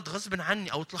حاجه غلط غصب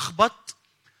عني او اتلخبطت،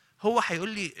 هو هيقول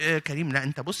لي كريم لا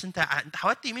انت بص، انت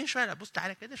حودت يمين شويه، لا بص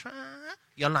تعالى كده شويه،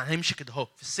 يلا هنمشي كده اهو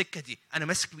في السكه دي، انا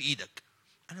ماسك بايدك.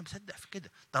 انا مصدق في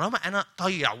كده طالما انا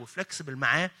طيع وفلكسبل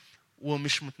معاه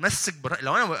ومش متمسك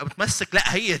لو انا متمسك،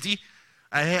 لا هي دي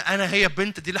هي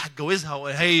البنت دي اللي هتجوزها،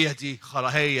 وهي دي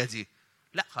خلاص هي دي.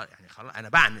 لا يعني خلاص انا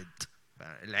بعند.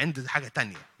 العند دي حاجه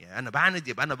تانية. يعني انا بعند،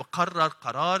 يبقى انا بقرر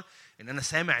قرار ان انا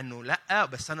سامع انه لا،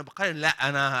 بس انا بقرر لا،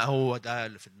 انا هو ده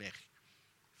اللي في دماغي.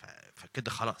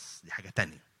 فكده خلاص دي حاجه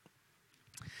تانية.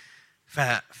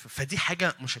 فدي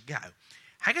حاجه مشجعه قوي.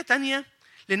 حاجه تانية،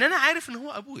 لان انا عارف ان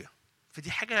هو ابويا،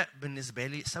 فدي حاجه بالنسبه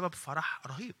لي سبب فرح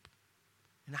رهيب.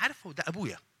 انا عارف هو ده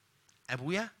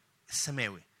ابويا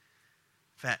السماوي.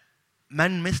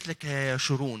 فمن مثلك يا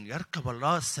شرون يركب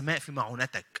الله السماء في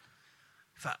معونتك.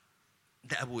 فده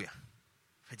ابويا.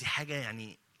 فدي حاجه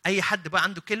يعني اي حد بقى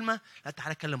عنده كلمه، لا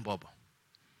تعالى كلم بابا.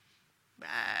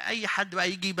 اي حد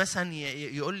بقى يجي مثلا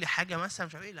يقول لي حاجه مثلا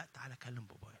مش عارف ايه، لا تعالى كلم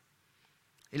بابايا.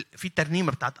 في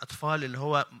ترنيمه بتاعت اطفال اللي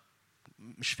هو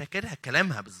مش فاكرها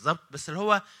كلامها بالظبط، بس اللي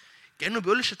هو كانه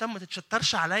بيقول للشيطان ما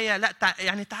تتشطرش عليا، لا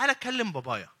يعني تعالى كلم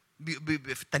بابايا.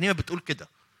 في الترنيمه بتقول كده،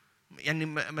 يعني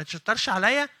ما تشطرش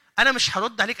عليا، انا مش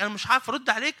هرد عليك، انا مش عارف ارد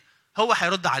عليك، هو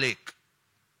هيرد عليك.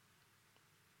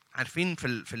 عارفين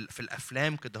في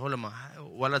الافلام كده، هو لما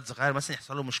ولد صغير مثلا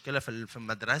يحصل له مشكله في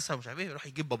المدرسه ومش عارف ايه، يروح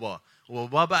يجيب باباه،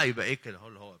 وباباه بقى يبقى ايه كده،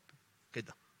 هو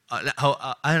كده. لا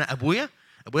هو انا ابويا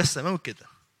السماوي كده.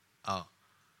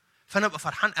 فانا ابقى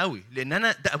فرحان قوي لان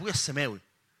انا ده ابويا السماوي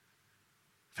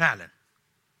فعلا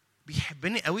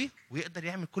بيحبني قوي ويقدر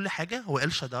يعمل كل حاجه، هو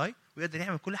ال شداي ويقدر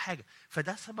يعمل كل حاجه.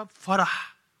 فده سبب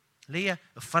فرح ليا.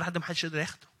 الفرح ده محدش يقدر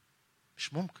ياخده،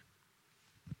 مش ممكن.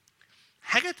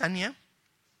 حاجه تانية،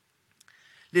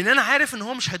 لان انا عارف ان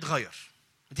هو مش هيتغير.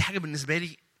 دي حاجه بالنسبه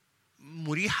لي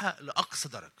مريحه لاقصى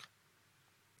درجه،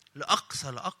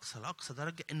 لاقصى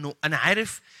درجه، انه انا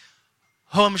عارف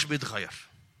هو مش بيتغير.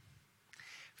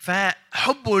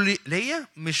 فحبه ليا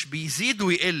مش بيزيد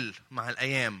ويقل مع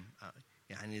الايام.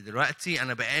 يعني دلوقتي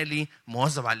انا بقالي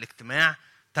مواظب على الاجتماع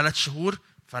 3 شهور،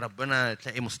 فربنا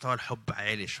تلاقي مستوى الحب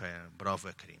عالي شويه. برافو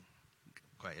يا كريم،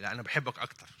 كويس، لا انا بحبك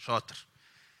اكتر، شاطر.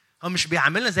 هو مش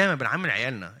بيعاملنا زي ما بنعامل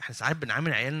عيالنا. احنا ساعات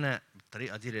بنعامل عيالنا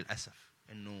بالطريقه دي للاسف،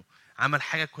 انه عمل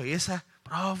حاجه كويسه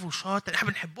برافو شاطر احنا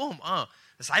بنحبهم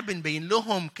بس ساعات بنبين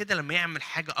لهم كده لما يعمل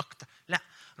حاجه اكتر. لا،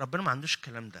 ربنا ما عندوش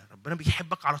الكلام ده. ربنا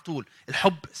بيحبك على طول،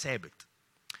 الحب ثابت.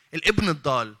 الابن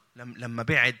الضال لما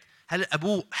بعد، هل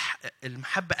ابوه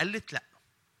المحبه قلت؟ لا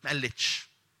ما قلتش.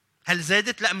 هل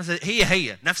زادت؟ لا ما زادت.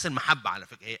 هي نفس المحبه على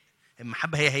فكره. هي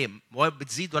المحبه هي ولا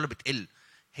بتزيد ولا بتقل،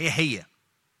 هي.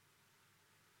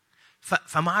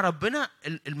 فمع ربنا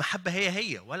المحبه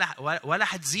هي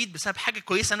ولا هتزيد بسبب حاجه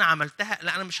كويسه انا عملتها.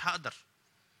 لا، انا مش هقدر،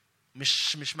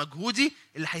 مش مجهودي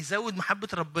اللي هيزود محبه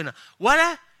ربنا،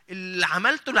 ولا اللي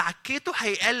عملته اللي عكيته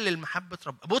هيقلل محبه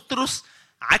ربنا. بطرس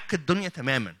عك الدنيا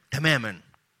تماما.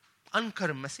 انكر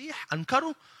المسيح،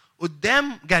 انكره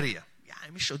قدام جاريه،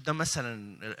 يعني مش قدام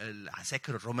مثلا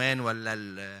العساكر الرومان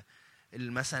ولا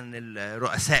مثلا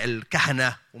الرؤساء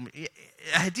الكهنه.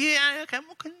 دي يعني كان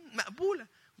ممكن مقبوله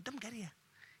قدام جاريه.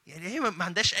 يعني هي ما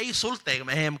عندهاش اي سلطه يا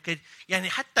جماعه. هي ممكن يعني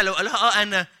حتى لو قالها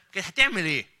انا، كانت هتعمل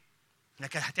ايه؟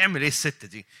 كانت هتعمل ايه الست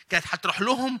دي؟ كانت هتروح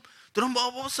لهم تقول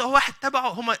لهم بص هو واحد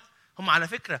تبعه. هم على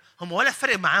فكره هم ولا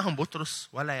فرق معاهم بطرس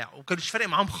ولا وكانش فارق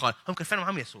معاهم خالص. هم كان فارق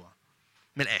معاهم يسوع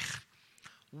من الاخر.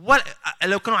 ولا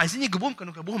لو كانوا عايزين يجيبوهم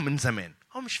كانوا جابوهم من زمان.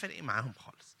 هو مش فارق معاهم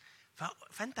خالص.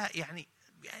 فانت يعني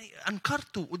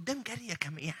انكرته قدام جاريه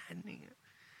كمان يعني.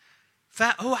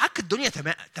 فهو عك الدنيا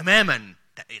تماما.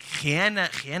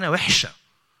 خيانه وحشه.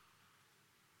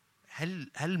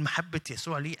 هل محبه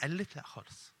يسوع ليه قلت؟ لا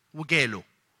خالص. وجاله،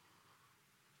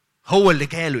 هو اللي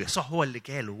جاله يسوع، هو اللي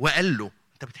جاله وقال له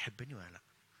انت بتحبني ولا لا؟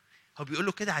 هو بيقول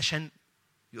له كده عشان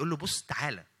يقول له بص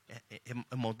تعالى،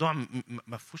 الموضوع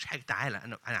ما فيهوش حاجه. تعالى،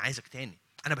 انا عايزك تاني،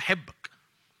 انا بحبك.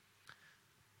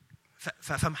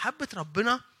 فمحبه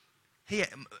ربنا هي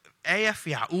آية في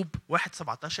يعقوب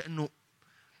 1:17 انه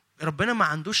ربنا ما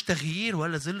عندوش تغيير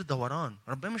ولا ظل دوران.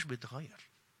 ربنا مش بيتغير،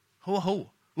 هو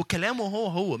وكلامه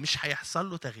هو مش هيحصل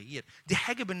له تغيير. دي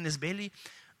حاجه بالنسبه لي.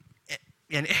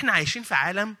 يعني احنا عايشين في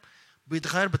عالم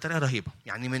بيتغير بطريقه رهيبه.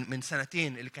 يعني من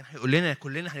سنتين اللي كان هيقول لنا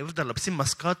كلنا هنفضل لابسين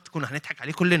ماسكات كنا هنضحك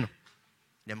عليه كلنا.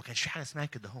 يعني ما كانش في حاجه اسمها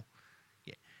كده اهو.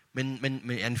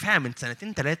 من يعني فعلا من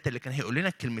سنتين 3 اللي كان هيقول لنا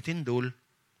الكلمتين دول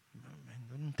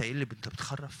انت ايه اللي انت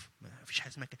بتخرف؟ ما فيش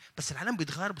حاجه اسمها كده. بس العالم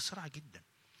بيتغير بسرعه جدا.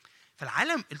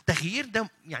 فالعالم التغيير ده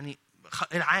يعني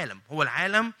العالم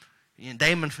يعني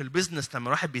دايما في البيزنس لما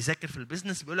الواحد بيذاكر في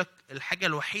البيزنس بيقول لك الحاجه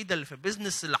الوحيده اللي في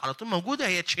البيزنس اللي على طول موجوده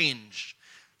هي تشينج.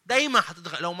 دايما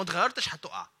هتتغير، لو ما اتغيرتش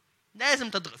هتقع. لازم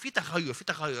في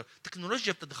تغير.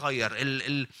 التكنولوجيا بتتغير،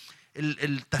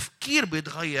 التفكير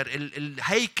بيتغير،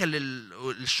 الهيكل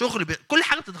الشغل كل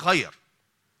حاجه بتتغير.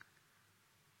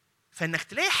 فانك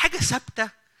تلاقي حاجه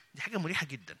ثابته دي حاجه مريحه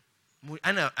جدا.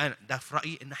 انا ده في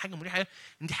رايي ان حاجه مريحه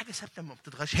ان دي حاجه ثابته ما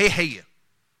بتتغيرش. هي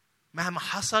مهما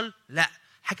حصل. لا،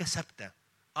 حاجه ثابته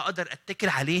اقدر اتكل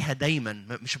عليها دايما،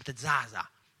 مش بتتزعزع،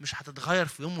 مش هتتغير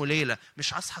في يوم وليله.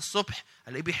 مش هصحى الصبح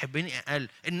الاقيه بيحبني اقل.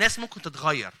 الناس ممكن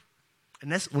تتغير،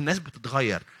 والناس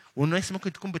بتتغير، والناس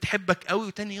ممكن تكون بتحبك قوي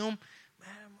وتاني يوم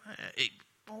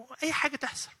اي حاجه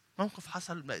تحصل. موقف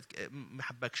حصل ما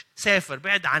حبكش، سافر،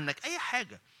 بعد عنك، اي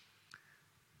حاجه.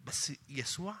 بس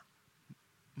يسوع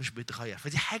مش بيتغير.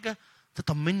 فدي حاجه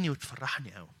تطمني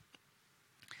وتفرحني قوي.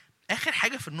 اخر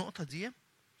حاجه في النقطه دي،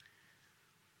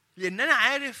 لان انا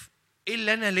عارف ايه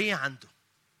اللي انا ليا عنده.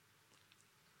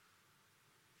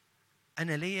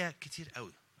 انا ليا كتير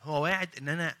قوي. هو واعد ان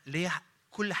انا ليا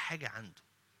كل حاجه عنده.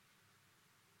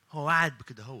 هو وعد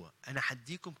بكده، انا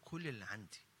هديكم كل اللي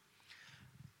عندي.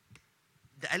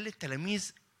 ده قال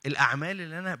للتلاميذ الاعمال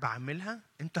اللي انا بعملها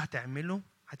انتوا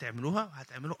هتعملوها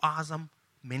وهتعملوا اعظم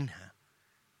منها.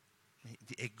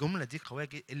 دي الجمله دي قويه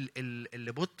جدا.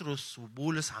 اللي بطرس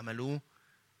وبولس عملوه،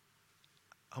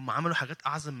 هم عملوا حاجات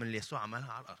اعظم من اللي يسوع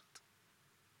عملها على الارض.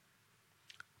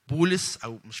 بولس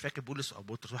او مش فاكر بولس او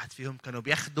بطرس، واحد فيهم كانوا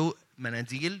بياخدوا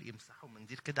مناديل، يمسحوا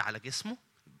منديل كده على جسمه،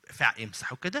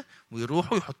 يمسحوا كده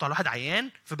ويروحوا يحطوا على واحد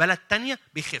عيان في بلد تانية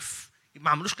بيخف. ما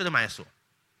عملوش كده مع يسوع.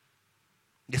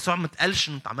 يسوع ما اتقالش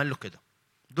انه اتعمل له كده،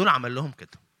 دول عمل لهم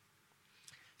كده.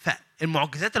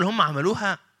 فالمعجزات اللي هم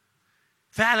عملوها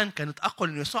فعلا كانت اقوى.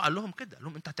 لان يسوع قال لهم كده، قال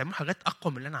لهم انتوا هتعملوا حاجات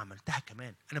اقوى من اللي انا عملتها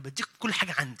كمان. انا بديك كل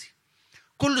حاجه عندي،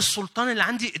 كل السلطان اللي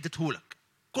عندي اديتهولك،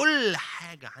 كل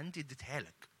حاجه عندي اديتها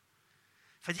لك.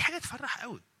 فدي حاجه تفرح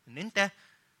قوي ان انت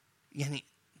يعني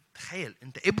تخيل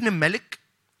انت ابن الملك،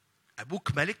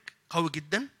 ابوك ملك قوي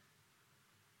جدا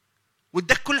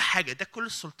واداك كل حاجه، اداك كل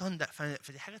السلطان ده.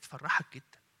 فدي حاجه تفرحك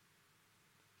جدا،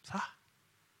 صح؟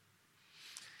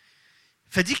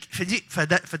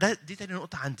 دي تاني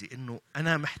نقطه عندي، انه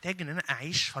انا محتاج ان انا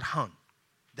اعيش فرحان.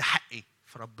 ده حقي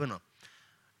في ربنا.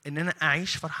 ان انا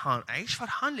اعيش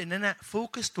فرحان لان انا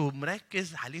فوكست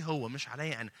ومركز عليه هو مش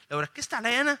عليا انا. لو ركزت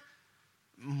عليا انا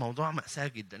الموضوع مأساة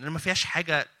جدا، لان ما فيهاش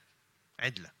حاجه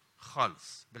عدله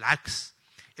خالص. بالعكس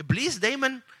ابليس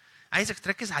دايما عايزك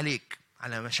تركز عليك،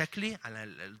 على مشاكلي، على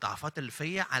الضعفات اللي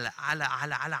فيا،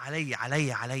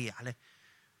 علي.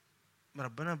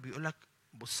 ربنا بيقول لك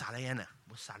بص عليا انا،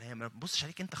 بص عليا، ما تبصش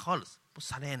عليك انت خالص،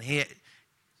 بص عليا انا. هي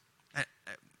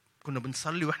كنا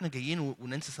بنصلي واحنا جايين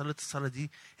وننسى صلاه الصلاه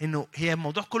دي، انه هي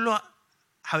الموضوع كله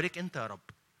حواليك انت يا رب.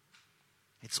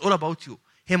 It's all about you.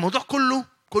 هي الموضوع كله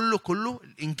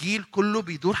الانجيل كله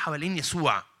بيدور حوالين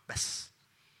يسوع بس.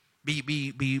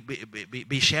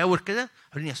 بيشاور كده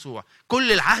حوالين يسوع.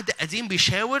 كل العهد القديم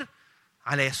بيشاور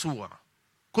على يسوع،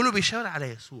 كله بيشاور على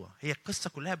يسوع. هي القصه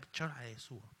كلها بتشاور على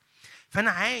يسوع.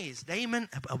 فانا عايز دايما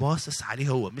ابقى باصص عليه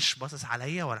هو، مش باصص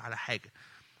عليا ولا على حاجه.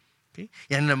 اوكي؟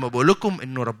 يعني لما بقول لكم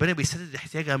انه ربنا بيسدد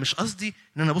احتياجي، مش قصدي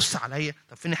ان انا ابص عليا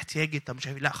طب فين احتياجي، طب مش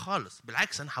عارف، لا خالص.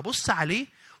 بالعكس انا هبص عليه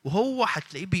وهو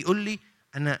هتلاقيه بيقول لي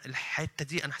انا الحته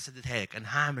دي انا هسددها لك،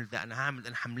 انا هعمل ده، انا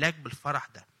هملاك بالفرح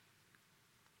ده.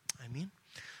 امين.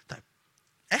 طيب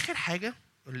اخر حاجه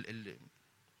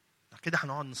كده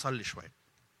هنقعد نصلي شويه.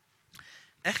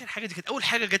 اخر حاجه دي كانت اول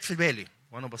حاجه جت في بالي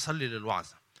وانا بصلي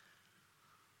للوعظه.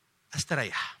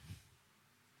 استريح.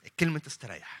 كلمه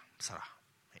استريح بصراحه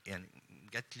يعني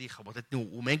جت لي خبطتني.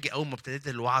 وما اجي اول ما ابتديت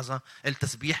الوعظه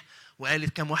التسبيح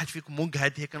وقالت كم واحد فيكم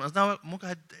مجهد، هي كان قصدها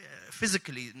مجهد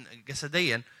فيزيكالي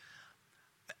جسديا.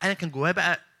 انا كان جوايا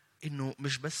بقى انه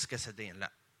مش بس جسديا،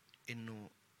 لا، انه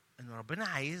ربنا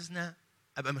عايزنا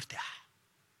ابقى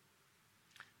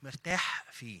مرتاح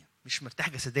فيه. مش مرتاح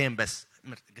جسديا بس،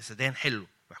 جسديا حلو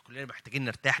كلنا محتاجين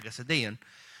نرتاح جسديا،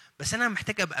 بس انا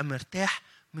محتاج ابقى مرتاح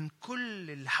من كل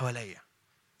اللي حواليا.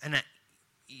 انا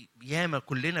ياما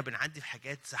كلنا بنعدي في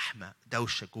حاجات زحمه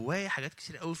دوشه، جوايا حاجات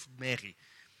كتير قوي في دماغي،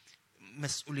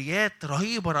 مسؤوليات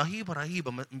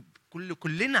رهيبه.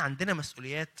 كلنا عندنا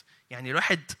مسؤوليات. يعني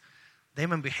الواحد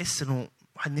دايما بيحس انه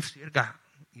واحد نفسه يرجع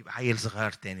يبقى عيل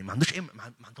صغير تاني، ما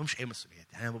عندهمش اي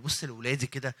مسؤوليات. يعني انا ببص لاولادي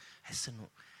كده احس انه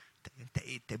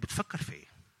انت بتفكر في ايه؟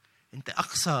 انت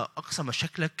اقصى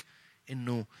مشاكلك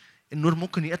انه النور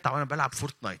ممكن يقطع وانا بلعب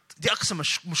فورتنايت. دي اقصى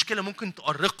مشكله ممكن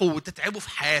تؤرقه وتتعبه في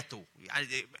حياته.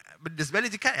 يعني بالنسبه لي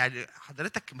دي يعني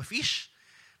حضرتك مفيش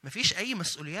اي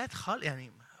مسؤوليات خالص،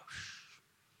 يعني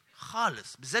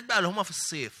خالص. بالذات بقى اللي هم في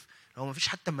الصيف، لو مفيش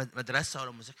حتى مدرسه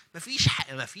ولا مذاكره،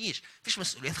 مفيش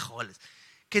مسؤوليات خالص،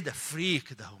 كده فري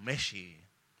كده هو ماشي.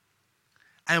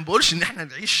 انا ما بقولش ان احنا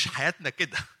نعيش حياتنا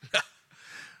كده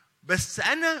بس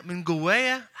انا من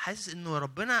جوايا حاسس انه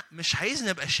ربنا مش عايزني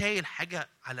ابقى شايل حاجه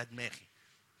على دماغي،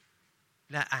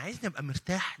 لا، عايزني ابقى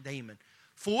مرتاح دايما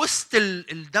في وسط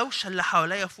الدوشه اللي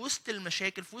حواليا، في وسط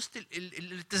المشاكل، في وسط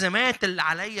الالتزامات اللي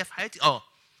عليا في حياتي،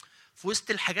 في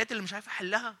وسط الحاجات اللي مش عارف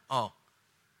احلها.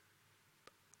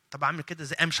 طب اعمل كده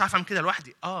ازاي؟ انا مش عارف اعمل كده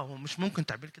لوحدي. هو مش ممكن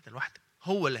تعمل كده لوحدك،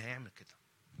 هو اللي هيعمل كده.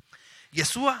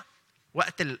 يسوع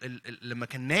وقت لما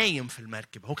كان نايم في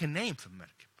المركب، هو كان نايم في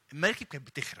المركب كانت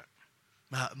بتغرق.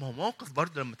 ما هو موقف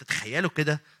برضه لما تتخيلوا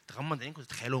كده، تغمض عينيك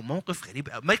وتتخيلوا موقف غريب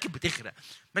قوي. مركب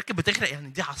بتغرق يعني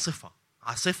دي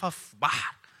عاصفه في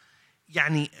بحر.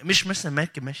 يعني مش مثلا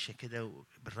مركب ماشيه كده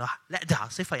بالراحه، لا، دي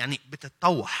عاصفه يعني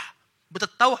بتتطوح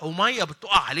وميه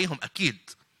بتقع عليهم اكيد.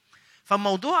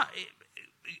 فالموضوع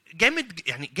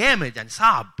جامد يعني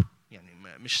صعب، يعني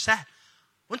مش سهل.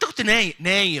 وانت كنت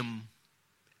نايم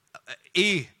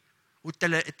ايه،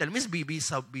 والتلاميذ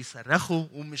بيصرخوا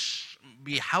ومش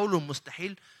بيحاولوا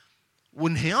المستحيل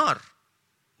وانهيار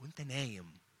وانت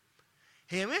نايم.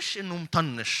 هي مش انه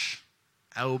مطنش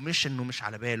او مش انه مش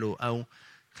على باله او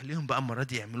خليهم بقى المره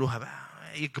دي يعملوها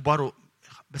بقى يكبروا،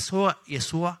 بس هو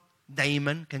يسوع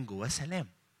دايما كان جواه سلام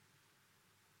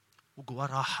وجواه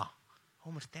راحه،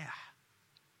 هو مرتاح،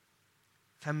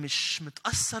 فمش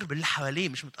متاثر باللي حواليه،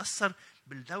 مش متاثر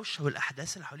بالدوشه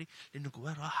والاحداث اللي حواليه، لانه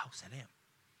جواه راحه وسلام.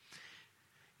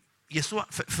 يسوع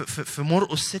في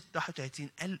مرقس 6:31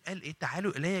 قال ايه؟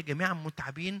 تعالوا الي جميعا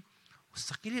متعبين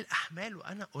والثقيل الاحمال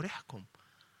وانا اريحكم.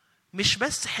 مش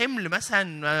بس حمل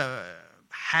مثلا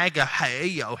حاجه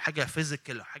حقيقيه او حاجه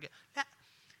فيزيكال او حاجه، لا،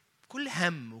 كل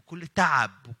هم وكل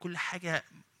تعب وكل حاجه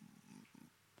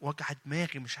وجع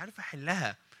دماغي مش عارف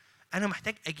احلها، انا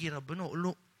محتاج اجي ربنا واقول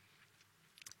له.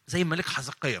 زي ملك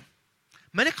حزقية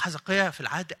في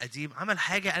العهد القديم عمل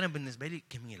حاجه انا بالنسبه لي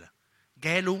جميله.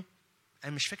 جاله،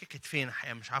 انا مش فاكر كانت فين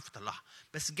الحقيقه، مش عارف اطلعها،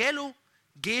 بس جاله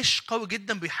جيش قوي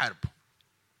جدا بيحاربه.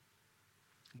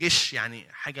 جيش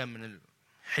يعني حاجه من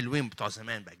الحلوين بتوع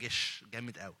زمان، بقى جيش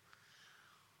جامد قوي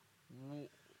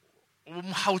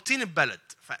ومحاوطين البلد.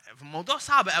 فالموضوع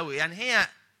صعب قوي، يعني هي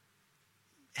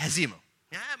هزيمه،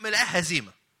 يعني ملاقاها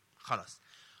هزيمه خلاص.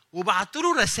 وبعتوا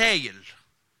له رسائل،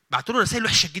 بعتوا له رسائل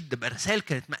وحشه جدا بقى. الرسائل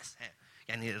كانت مأساة،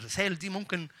 يعني الرسائل دي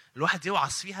ممكن الواحد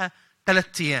يوعظ فيها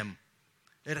 3 أيام.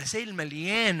 الرسائل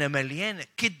مليانه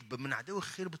كذب من عدو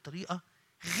الخير بطريقه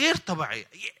غير طبيعيه،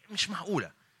 مش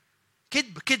معقوله.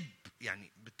 كذب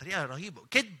يعني بطريقه رهيبه،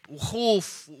 كذب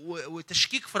وخوف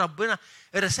وتشكيك في ربنا.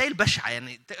 الرسائل بشعه،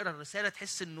 يعني تقرا الرساله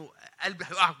تحس انه قلبي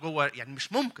هيقع جوه، يعني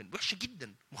مش ممكن، وحشه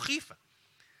جدا، مخيفه.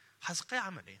 حزقيا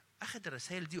عمل ايه؟ اخذ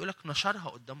الرسائل دي، يقول لك نشرها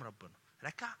قدام ربنا،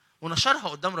 ركع ونشرها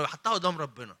قدام ربنا، حطها قدام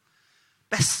ربنا،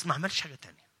 بس ما عملش حاجه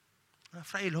تانية. انا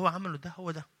في رايي اللي هو عمله ده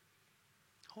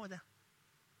هو ده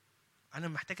انا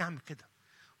محتاج اعمل كده،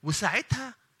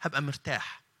 وساعتها هبقى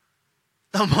مرتاح.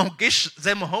 طب ما هو الجيش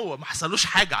زي ما هو ما حصلوش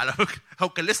حاجه على فكره، هو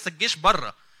كان لسه الجيش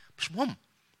بره، مش مهم،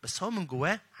 بس هو من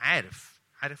جواه عارف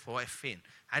هو واقف فين،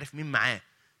 عارف مين معاه،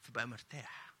 فبقى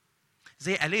مرتاح.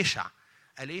 زي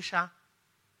أليشع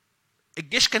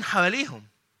الجيش كان حواليهم.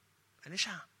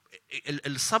 أليشع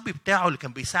الصبي بتاعه اللي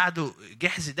كان بيساعده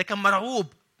جحزي ده كان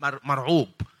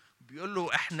مرعوب، بيقول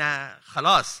له احنا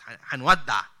خلاص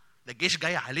هنودع، ده الجيش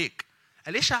جاي عليك.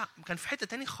 أليشع كان في حته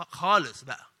تاني خالص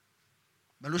بقى،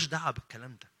 ملوش دعوه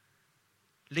بالكلام ده.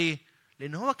 ليه؟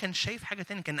 لان هو كان شايف حاجه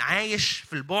تاني، كان عايش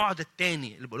في البعد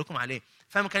التاني اللي بقول لكم عليه،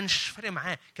 فما كانش فارق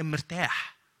معاه، كان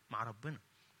مرتاح مع ربنا.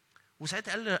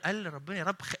 وساعتها قال لربنا يا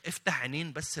رب افتح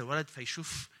عينين بس الولد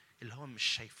فيشوف اللي هو مش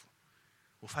شايفه.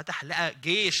 وفتح لقى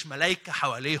جيش ملايكه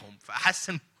حواليهم، فاحس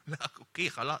ان لا اوكي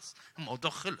خلاص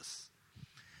الموضوع خلص.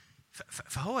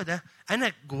 فهو ده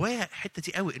انا جوايا الحته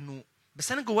دي قوي، انه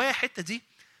بس انا جوايا الحته دي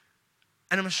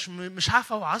انا مش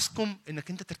عارف اوعظكم انك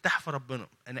انت ترتاح في ربنا.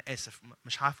 انا اسف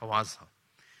مش عارف اوعظها،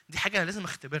 دي حاجه انا لازم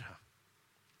اختبرها.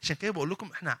 عشان كده بقول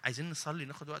لكم احنا عايزين نصلي،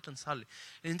 ناخد وقت نصلي،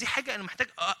 لان دي حاجه انا محتاج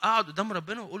اقعد قدام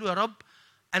ربنا واقول له يا رب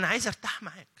انا عايز ارتاح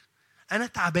معاك. انا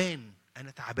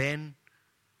تعبان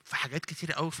في حاجات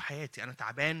كتيره قوي في حياتي. انا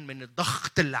تعبان من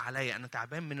الضغط اللي عليا، انا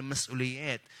تعبان من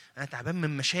المسؤوليات، انا تعبان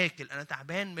من مشاكل، انا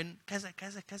تعبان من كذا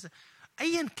كذا كذا.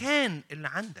 ايا كان اللي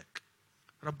عندك،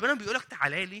 ربنا بيقولك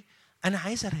تعالى لي، انا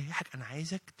عايز اريحك، انا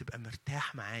عايزك تبقى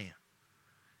مرتاح معايا.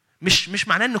 مش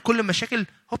معناه ان كل المشاكل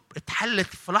هوب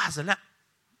اتحلت في لحظه، لا،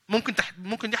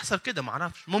 ممكن يحصل كده، ما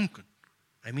اعرفش، ممكن،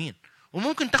 امين.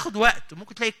 وممكن تاخد وقت،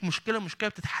 وممكن تلاقي مشكله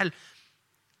بتتحل،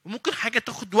 وممكن حاجه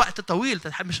تاخد وقت طويل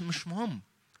تتحل، مش مهم.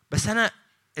 بس انا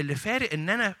اللي فارق ان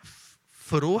انا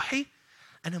في روحي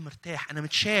انا مرتاح، انا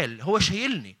متشال، هو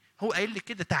شايلني، هو قايل لي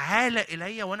كده تعالى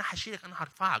الي وانا هشيلك، انا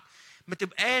هرفعك. ما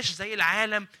تبقاش زي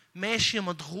العالم ماشي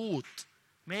مضغوط،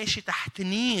 ماشي تحت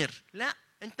نير. لا،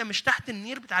 انت مش تحت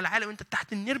النير بتاع العالم، انت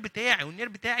تحت النير بتاعي، والنير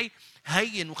بتاعي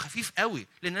هين وخفيف قوي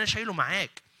لان انا شايله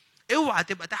معاك. اوعى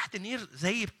تبقى تحت نير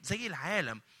زي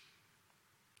العالم.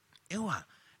 اوعى.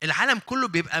 العالم كله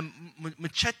بيبقى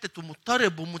متشتت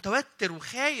ومضطرب ومتوتر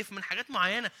وخايف من حاجات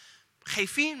معينه،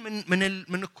 خايفين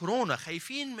من الكورونا،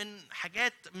 خايفين من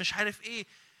حاجات مش عارف ايه،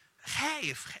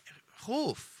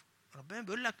 خوف. ربنا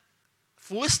بيقول لك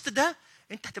في وسط ده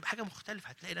انت هتبقى حاجه مختلفه،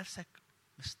 هتلاقي نفسك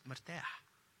مرتاح.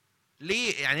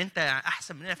 ليه؟ يعني انت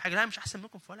احسن مننا في حاجه؟ لا، مش احسن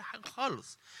منكم في ولا حاجه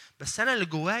خالص، بس انا اللي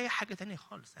جوايا حاجه تانية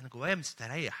خالص. انا جوايا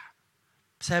مستريح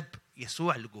بسبب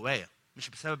يسوع اللي جوايا، مش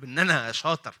بسبب ان انا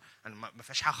شاطر، انا ما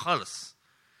فيش حاجه خالص،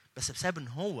 بس بسبب ان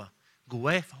هو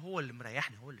جوايا، فهو اللي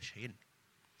مريحني، هو اللي شايلني.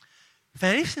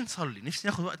 فنفسي نصلي، نفسي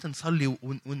ناخد وقت نصلي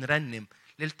ونرنم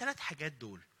للثلاث حاجات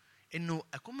دول، انه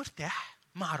اكون مرتاح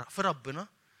في ربنا،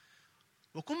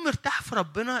 واكون مرتاح في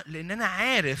ربنا لان انا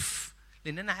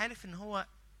عارف ان هو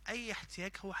اي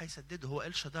احتياج هو هيسدده، هو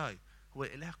الشداي، هو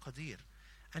الاله قدير.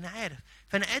 انا عارف،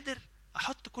 فانا قادر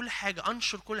احط كل حاجه،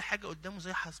 انشر كل حاجه قدامه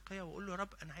زي حزقيا، واقول له يا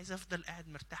رب انا عايز افضل قاعد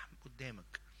مرتاح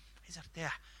قدامك، عايز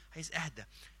ارتاح، عايز اهدى.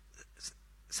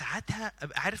 ساعتها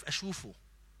ابقى عارف اشوفه.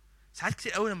 ساعات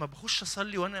كتير قوي لما بخش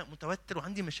اصلي وانا متوتر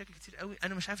وعندي مشاكل كتير قوي،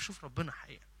 انا مش عارف اشوف ربنا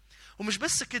حقيقه. ومش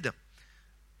بس كده،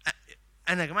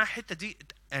 انا يا جماعه الحته دي،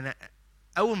 انا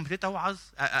اول ما ابتديت اوعظ،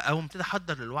 اول ما ابتديت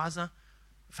احضر للوعظه،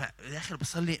 فالاخر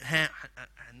بصلي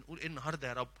هنقول ايه النهارده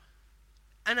يا رب.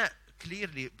 انا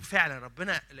كليرلي فعلا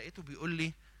ربنا لقيته بيقول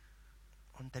لي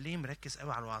انت ليه مركز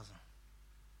قوي على الوعظه؟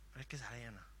 مركز عليا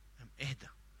انا، اهدى،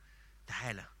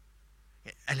 تعالى.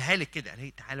 قالها لي كده، قال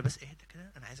لي تعالى بس اهدى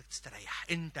كده، انا عايزك تستريح.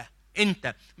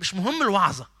 انت مش مهم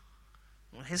الوعظه،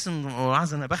 ونحس ان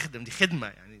الوعظه انا بخدم، دي خدمه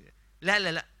يعني،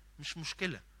 لا مش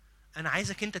مشكله. انا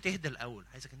عايزك انت تهدى الاول،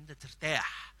 عايزك انت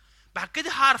ترتاح، بعد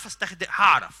كده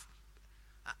هعرف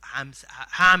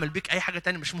هعمل بيك اي حاجه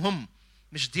تانية، مش مهم،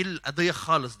 مش دي القضيه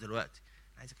خالص دلوقتي.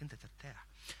 عايزك انت ترتاح.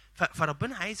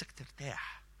 فربنا عايزك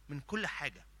ترتاح من كل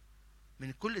حاجه،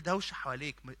 من كل دوشه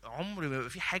حواليك. عمر ما يبقى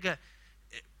في حاجه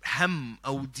هم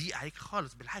او ضيق عليك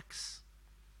خالص، بالعكس.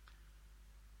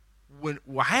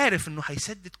 وعارف انه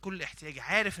هيسدد كل احتياجي،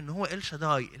 عارف انه هو إل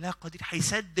شداي اله قدير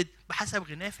هيسدد بحسب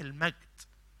غناه في المجد،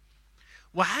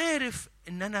 وعارف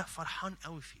ان انا فرحان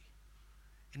قوي فيه،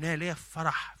 ان انا ليا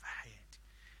فرح في حياتي.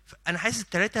 فانا حاسس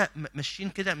الثلاثه ماشيين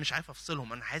كده، مش عارف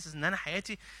افصلهم. انا حاسس ان انا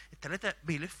حياتي الثلاثه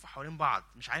بيلفوا حوالين بعض،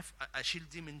 مش عارف اشيل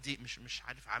دي من دي، مش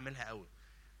عارف اعملها قوي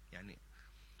يعني.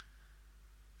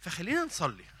 فخلينا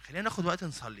نصلي، خلينا ناخد وقت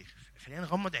نصلي، خلينا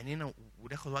نغمض عينينا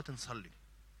وناخد وقت نصلي،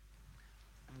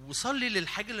 وصلي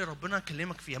للحاجه اللي ربنا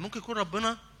كلمك فيها. ممكن يكون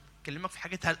ربنا كلمك في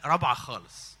حاجه رابعه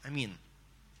خالص، امين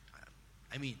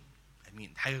امين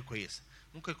امين، حاجه كويسه.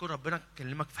 ممكن يكون ربنا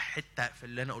كلمك في حته في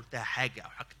اللي انا قلتها، حاجه او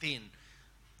حاجتين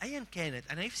ايا كانت.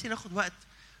 انا نفسي ناخد وقت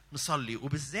نصلي،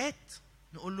 وبالذات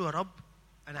نقول له يا رب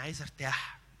انا عايز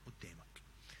ارتاح قدامك.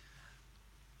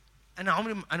 انا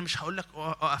عمري انا مش هقول لك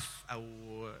اقف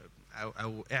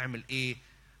او اعمل ايه،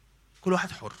 كل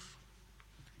واحد حر.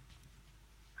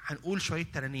 هنقول شويه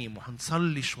ترانيم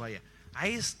وهنصلي شويه.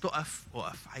 عايز تقف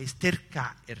اقف، عايز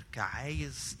تركع اركع،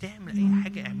 عايز تعمل اي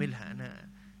حاجه اعملها.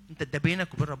 انت ده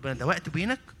بينك وبين ربنا، ده وقت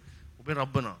بينك وبين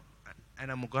ربنا.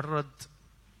 انا مجرد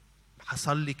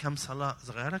هصلي كام صلاه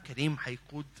صغيره، كريم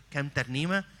هيقود كام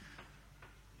ترنيمه،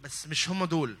 بس مش هم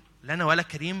دول، لا انا ولا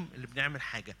كريم اللي بنعمل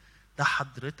حاجه. ده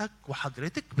حضرتك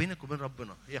وحضرتك بينك وبين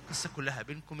ربنا، هي القصه كلها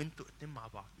بينكم انتوا اتنين مع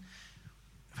بعض.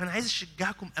 فانا عايز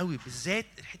اشجعكم قوي،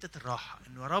 بالذات حته الراحه،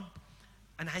 انه يا رب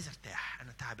انا عايز ارتاح،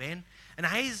 انا تعبان، انا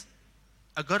عايز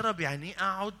اجرب يعني ايه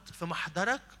اقعد في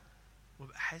محضرك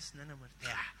وابقى حاسس ان انا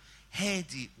مرتاح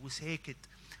هادي وساكت،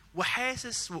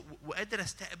 وحاسس وقادر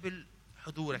استقبل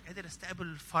حضورك، قادر استقبل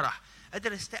الفرح،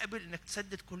 قادر استقبل انك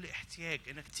تسدد كل احتياج،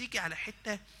 انك تيجي على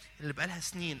حته اللي بقالها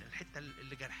سنين، الحته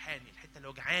اللي جرحاني، الحته اللي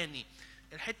وجعاني،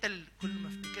 الحته اللي كل ما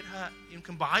افتكرها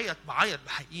يمكن بعيط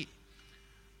بحقيقي،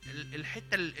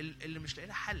 الحته اللي مش لاقي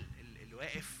لها حل، اللي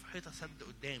واقف حيطه سد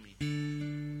قدامي.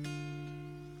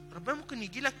 ربنا ممكن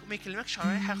يجي لك وما يكلمكش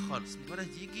على اي حاجه خالص،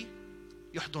 مجرد يجي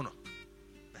يحضنك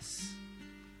بس.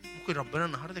 ممكن ربنا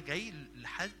النهارده جاي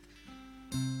لحد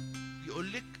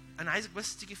يقول لك انا عايزك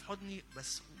بس تيجي في حضني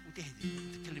بس وتهدي،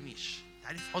 ما تتكلميش،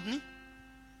 تعالي في حضني.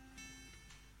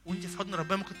 وانت في حضن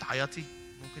ربنا ممكن تعيطي،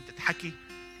 ممكن تضحكي،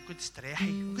 ممكن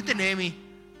تستريحي، ممكن تنامي،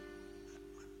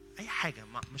 اي حاجه.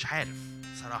 مش عارف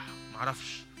صراحه، ما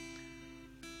اعرفش،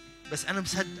 بس انا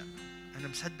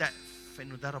مصدق في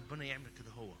انه ده ربنا يعمل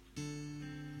كده هو.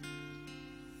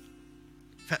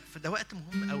 فده وقت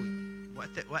مهم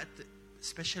قوي، وقت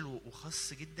سبيشال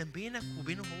وخاص جدا بينك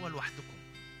وبينه هو لوحدكم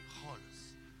خالص.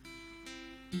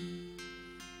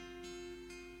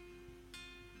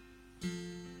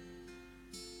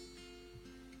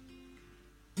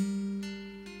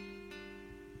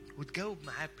 وتجاوب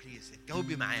معاه بليز،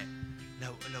 تجاوبي معاه.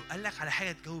 لو قال لك على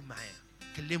حاجه تجاوب معاه،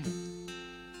 كلمه.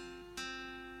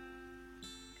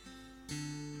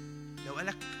 لو قال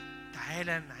لك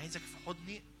تعالى انا عايزك في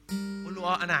حضني، قول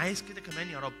له انا عايز كده كمان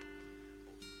يا رب.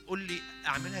 قول لي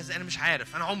اعملها ازاي، انا مش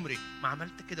عارف، انا عمري ما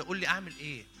عملت كده، قول لي اعمل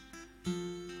ايه.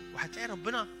 وهتلاقي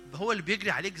ربنا هو اللي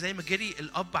بيجري عليك زي ما جري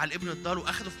الاب على الابن الضال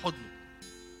واخده في حضنه.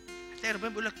 هتلاقي ربنا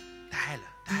بيقول لك تعالى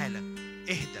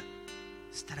اهدى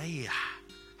استريح.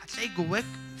 هتلاقي جواك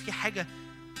في حاجه،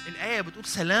 الايه بتقول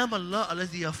سلام الله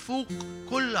الذي يفوق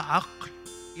كل عقل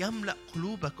يملأ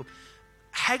قلوبكم.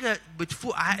 حاجه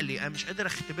بتفوق عقلي، انا مش قادر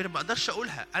اختبرها، ما اقدرش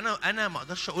اقولها، انا ما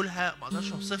اقدرش اقولها، ما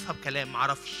اقدرش اوصفها بكلام، ما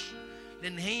اعرفش،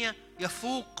 لان هي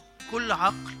يفوق كل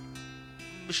عقل.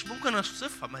 مش ممكن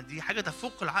اوصفها، ما دي حاجه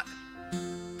تفوق العقل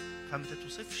فما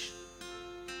تتوصفش،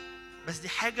 بس دي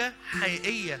حاجه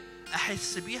حقيقيه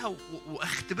احس بيها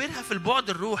واختبرها في البعد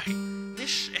الروحي،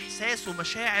 مش احساس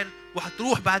ومشاعر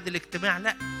وهتروح بعد الاجتماع،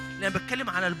 لا، انا بتكلم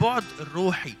على البعد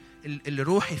الروحي اللي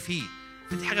روحي فيه.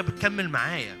 فدي حاجه بتكمل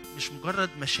معايا، مش مجرد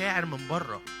مشاعر من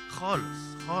بره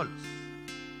خالص خالص.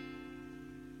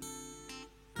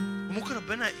 وممكن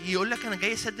ربنا يقول لك انا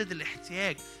جاي اسدد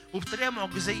الاحتياج وبطريقه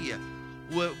معجزيه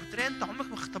وبطريقه انت عمرك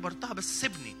ما اختبرتها، بس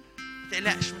سيبني، ما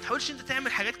تقلقش، ما تحاولش انت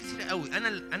تعمل حاجات كتيره قوي،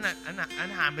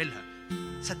 انا هعملها،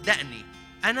 صدقني.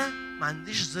 انا ما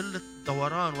عنديش ظل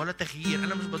دوران ولا تغيير،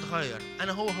 انا مش بتغير،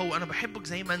 انا هو انا بحبك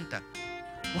زي ما انت،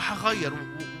 وهغير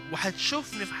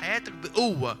وهتشوفني في حياتك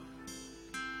بقوه،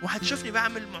 وهتشوفني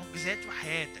بعمل معجزات في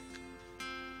حياتك،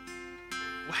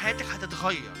 وحياتك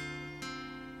هتتغير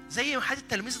زي ما حياة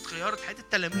التلاميذ اتغيرت. حياة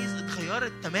التلاميذ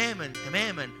اتغيرت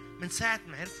تماما من ساعة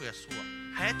ما عرفوا يسوع.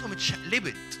 حياتهم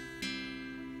اتشقلبت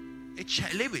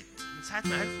من ساعة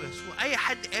ما عرفوا يسوع. أي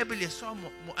حد قابل يسوع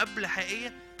مقابلة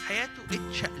حقيقية حياته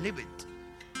اتشقلبت،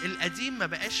 القديم ما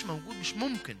بقاش موجود، مش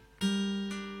ممكن.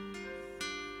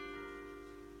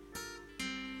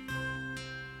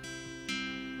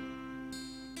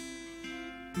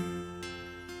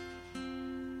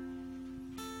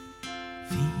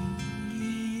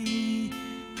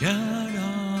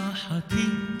 كراحتي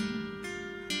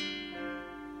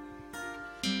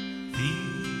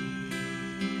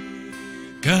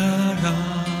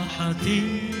كراحتي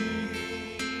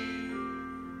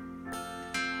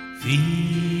في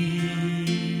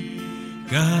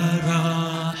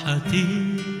كراحتي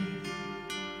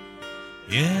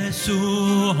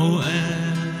يسوع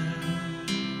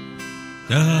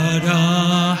أنت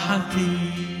راحتي.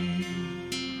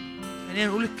 خلينا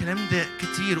نقول الكلام ده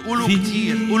كتير، قولوا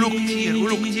كتير، قولوا كتير،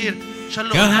 قولوا كتير. إن شاء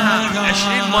الله قولها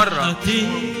 20 مرة،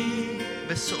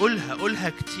 بس قولها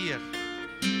كتير.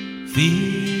 في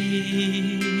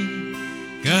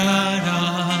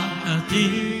كراحتي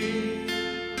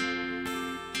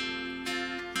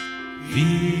في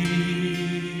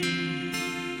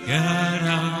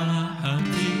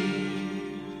كراحتي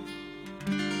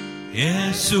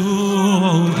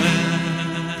يسوع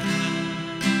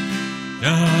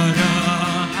راحتي.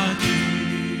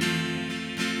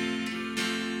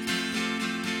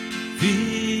 في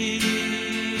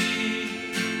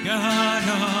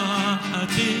كراحتي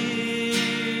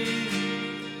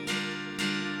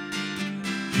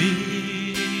في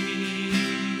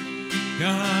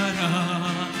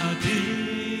كراحتي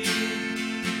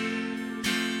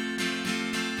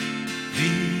في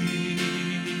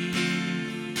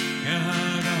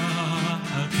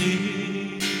كراحتي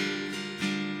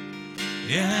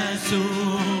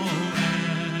يسوع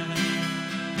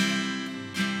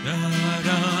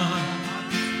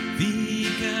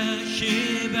فيك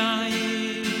شبعي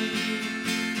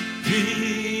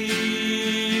فيك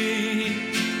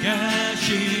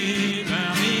شبعي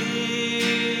فيك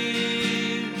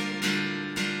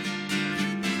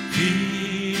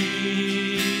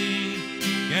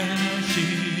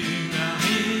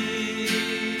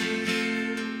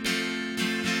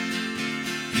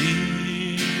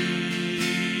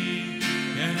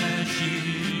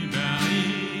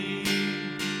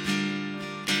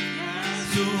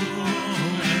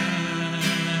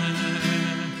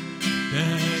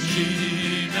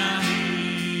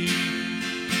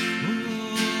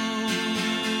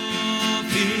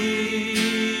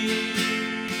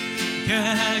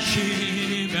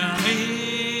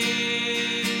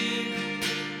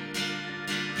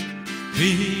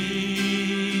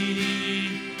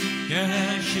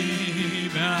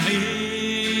شبعي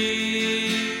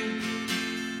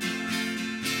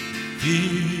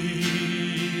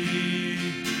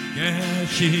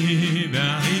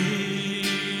شبعي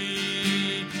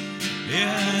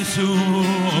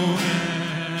يسوع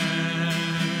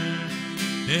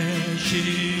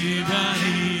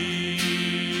شبعي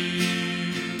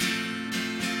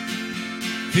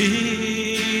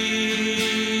فيك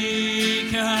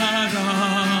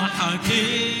راحتي.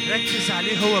 ركز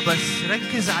عليه هو بس،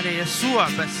 ركز على يسوع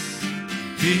بس.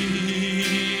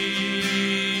 فيك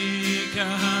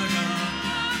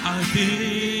راحتي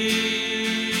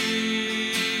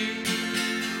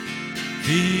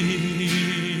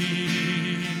فيك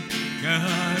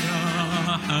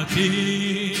راحتي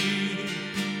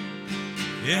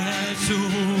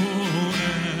يسوع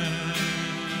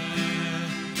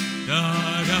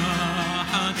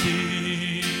راحتي.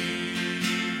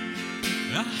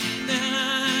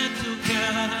 رحمتك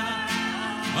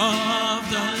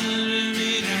أفضل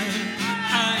من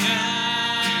الحياة.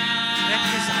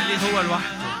 ركز عليه هو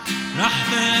لوحده.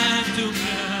 رحمتك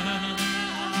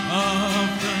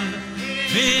أفضل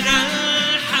من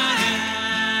الحياة.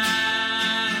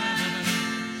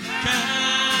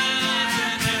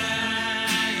 كثنايا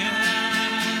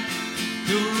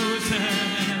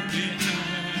تسبحنا.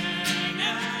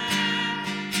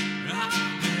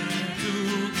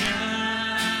 رحمتك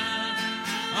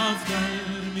أفضل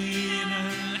من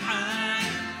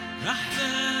الحياة.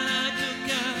 رحمتك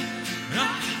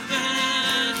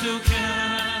رحمتك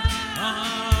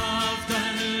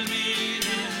أفضل من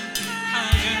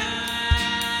الحياة.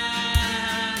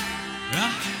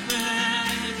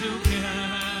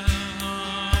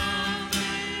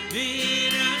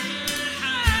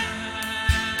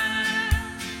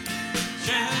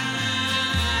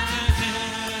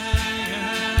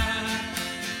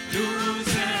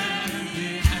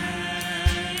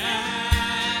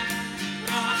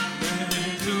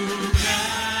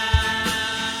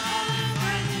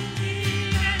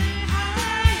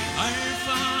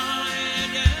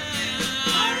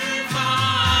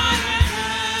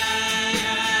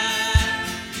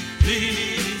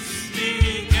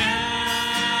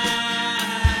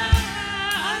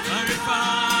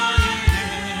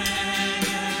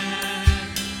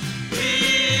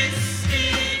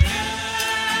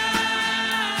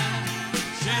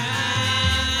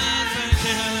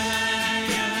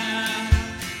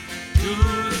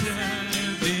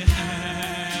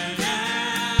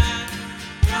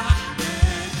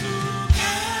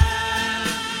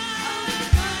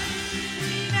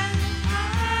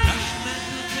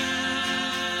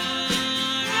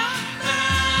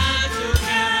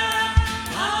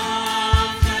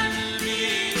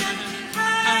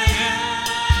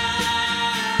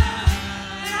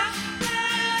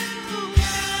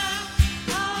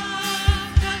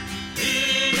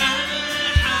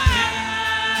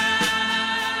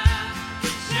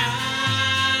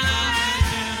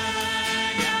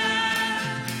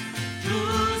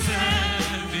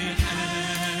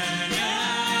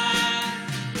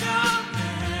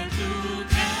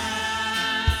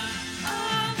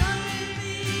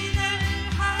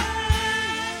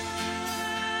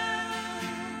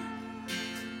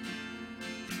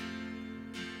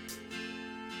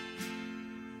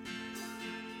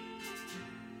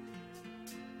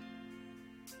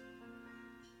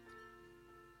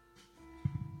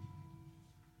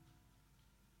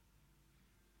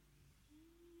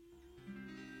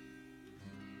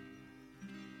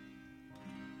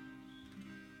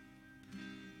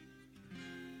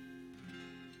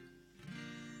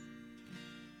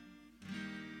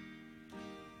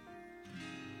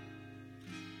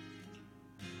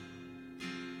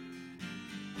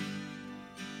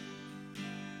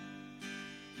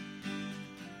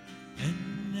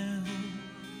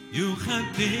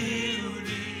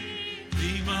 يخبرني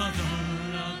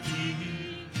بمضرته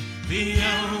في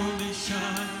يوم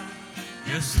الشر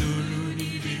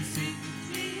يسترني بستر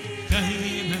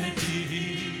خيمته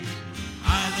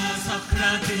على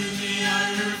صخرة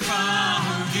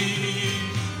يرفعني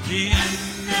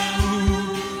لأنه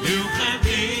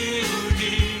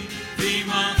يخبرني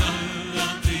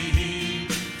بمضرته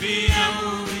في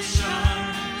يوم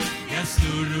الشر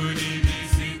يسترني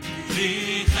بستر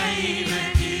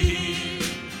خيمته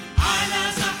على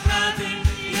صخرة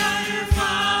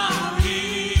يرفعني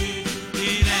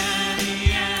إلى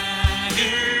مياه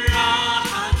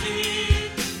الراحة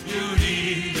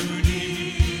يريدني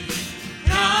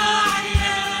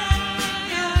راعيا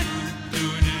يرد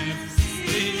نفسي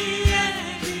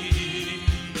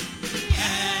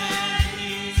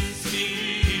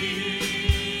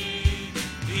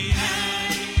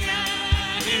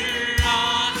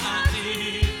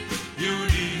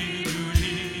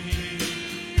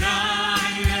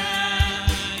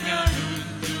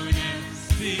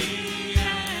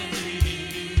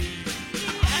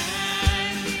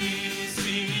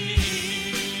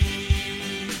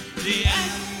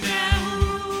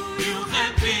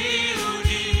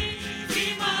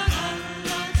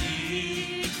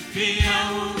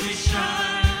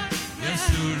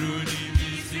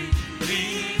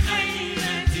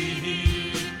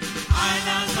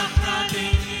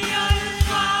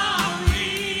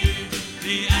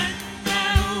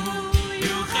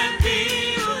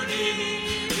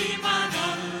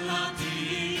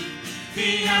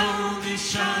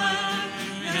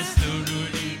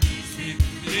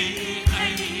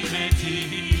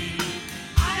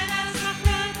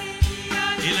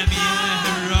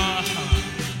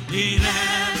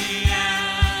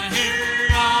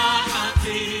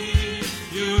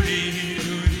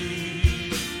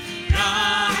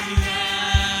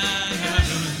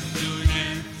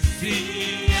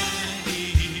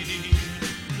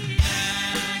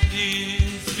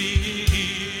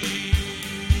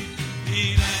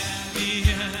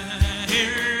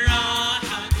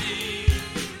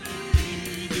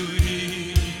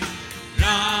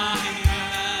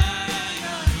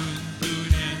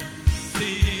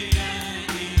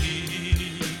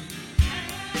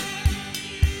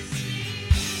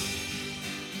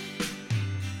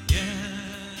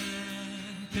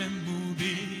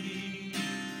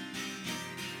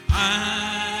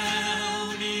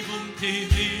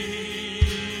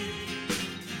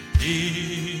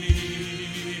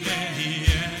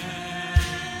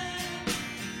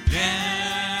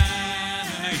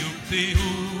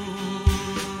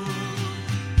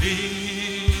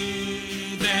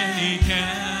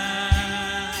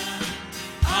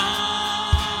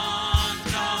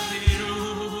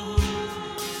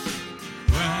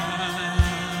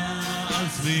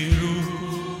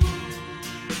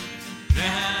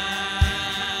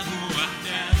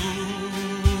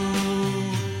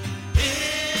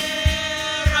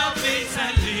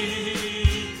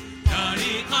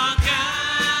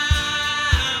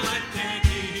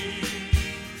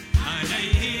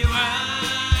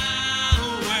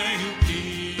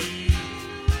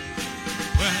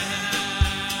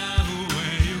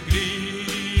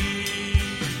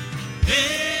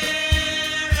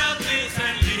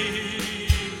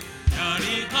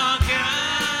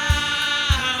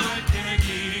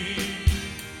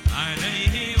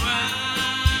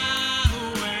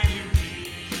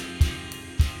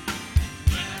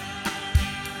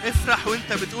افرح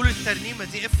وانت بتقول الترنيمه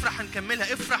دي، افرح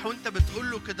هنكملها. افرح وانت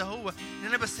بتقول له كده هو ان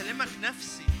انا بسلمك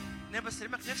نفسي، ان انا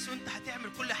بسلمك نفسي وانت هتعمل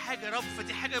كل حاجه يا رب.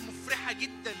 فدي حاجه مفرحه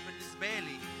جدا بالنسبه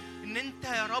لي، ان انت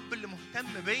يا رب اللي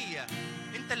مهتم بيا،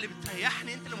 انت اللي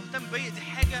بتريحني، انت اللي مهتم بيا. دي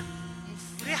حاجه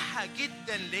مفرحه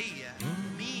جدا ليا.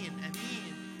 امين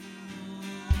امين.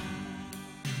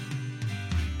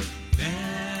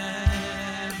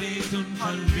 ثابت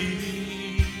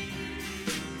قلبي،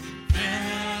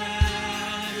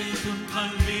 ثابت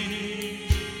قلبي،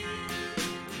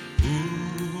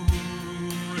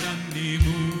 أرنم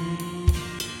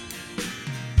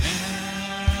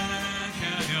لك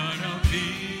يا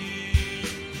ربي.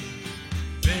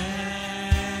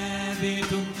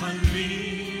 ثابت قلبي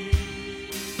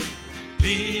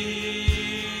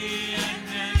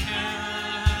لأنك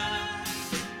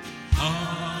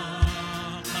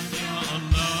حقا يا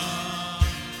الله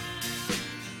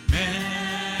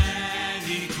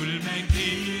مالك المجد.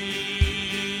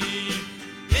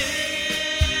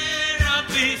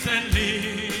 ربي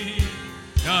سلم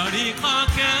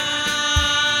طريقك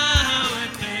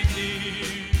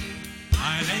والتكليف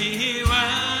عليه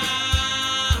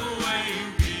وهو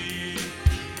يجيب،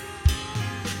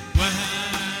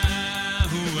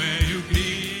 وهو يجيب.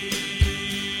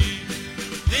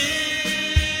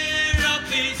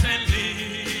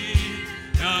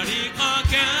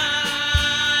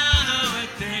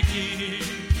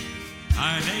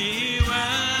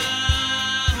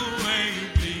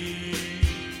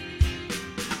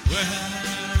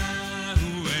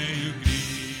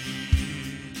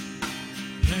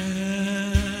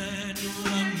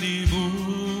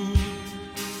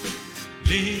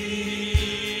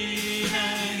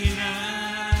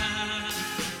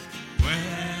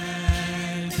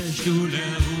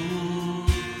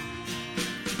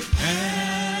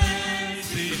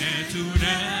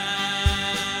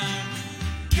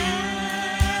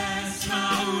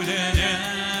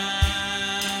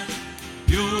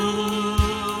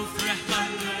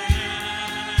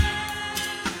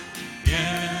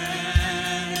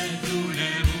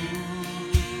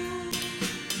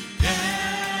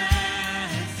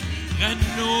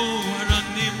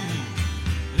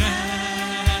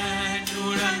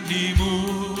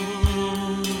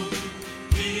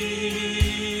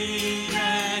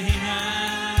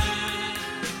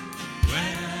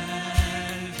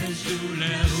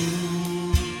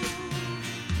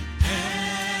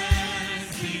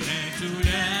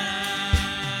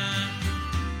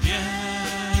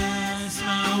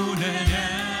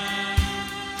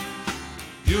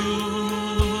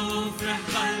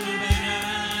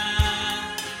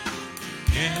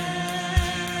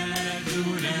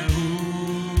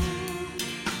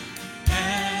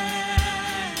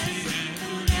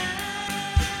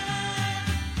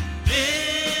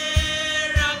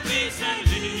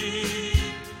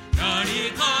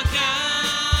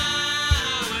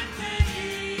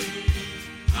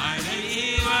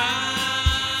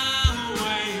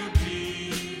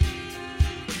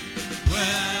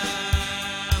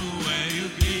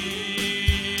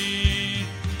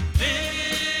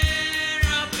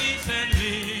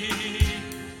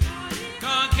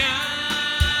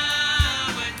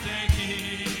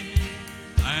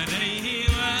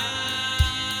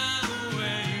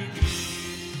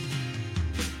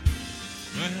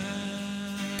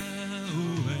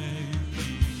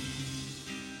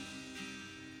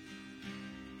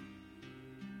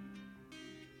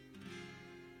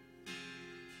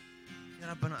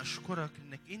 أشكرك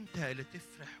إنك أنت اللي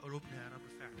تفرح قلوبنا يا رب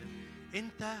فعلا.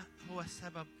 أنت هو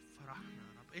سبب فرحنا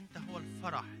يا رب. أنت هو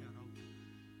الفرح يا رب.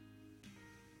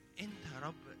 أنت يا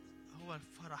رب هو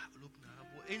الفرح قلوبنا يا رب.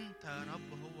 وأنت يا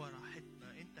رب هو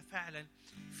راحتنا. أنت فعلا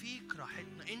فيك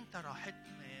راحتنا. أنت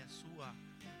راحتنا يا يسوع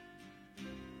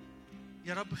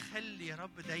يا رب. خلي يا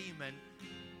رب دايما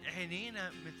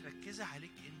عينينا متركزة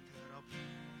عليك أنت يا رب.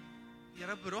 يا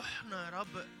رب روحنا يا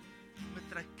رب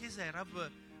متركزة يا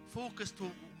رب، فوكست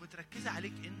ومتركزة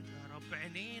عليك أنت يا رب.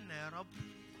 عينينا يا رب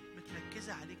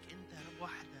متركزة عليك أنت يا رب.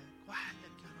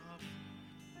 وحدك يا رب.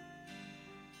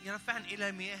 يا رب فعلا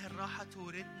إلى مياه الراحة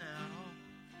توردنا يا رب.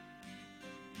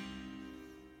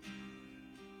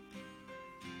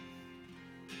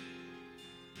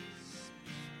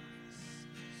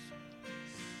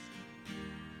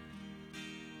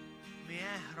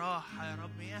 مياه راحة يا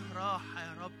رب. مياه راحة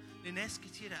يا رب لناس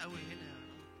كتيرة قوي هنا يا رب.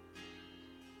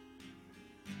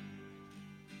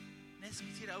 ناس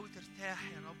كتير قوي ترتاح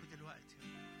يا رب دلوقتي.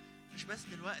 مش بس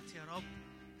دلوقتي يا رب،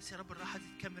 بس يا رب الراحة دي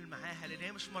تكمل معاها، لأن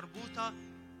هي مش مربوطة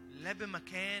لا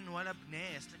بمكان ولا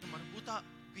بناس، لكن مربوطة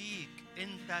بيك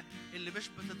أنت اللي مش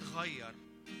بتتغير.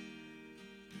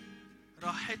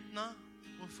 راحتنا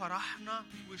وفرحنا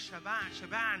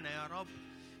وشبعنا يا رب.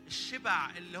 الشبع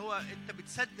اللي هو أنت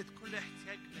بتسدد كل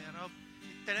احتياجنا يا رب.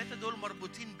 الثلاثة دول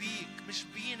مربوطين بيك، مش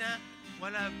بينا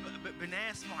ولا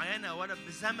بناس معينة ولا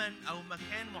بزمن أو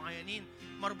مكان معينين.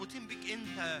 مربوطين بيك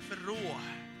أنت في الروح.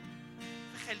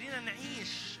 فخلينا نعيش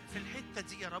في الحتة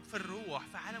دي يا رب، في الروح،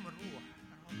 في عالم الروح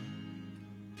يا رب.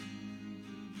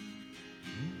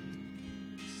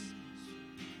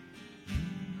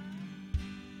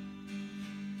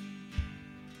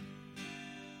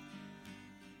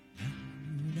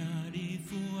 نحن نعرف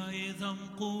أيضا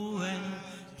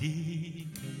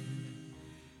قوتك،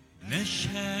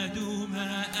 نشهد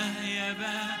ما أهيب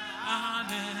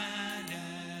أعمالك.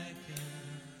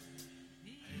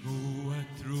 قوة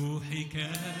روحك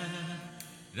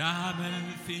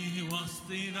تعمل في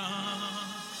وسطنا،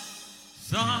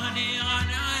 صانعا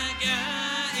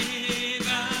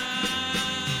عجائبا.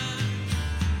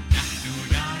 نحن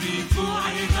نعرف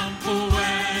أيضا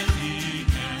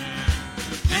قوتك،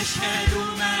 نشهد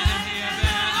ما أهيب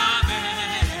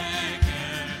أعمالك.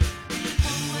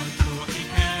 قوة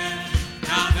روحك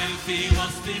تعمل في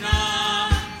وسطنا،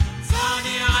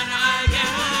 صانعا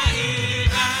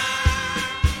عجائبا.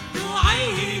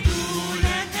 نعيد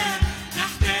لك،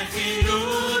 نحتفل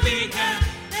بك،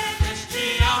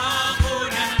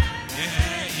 اشتياقنا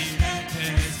دائما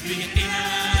تسبيح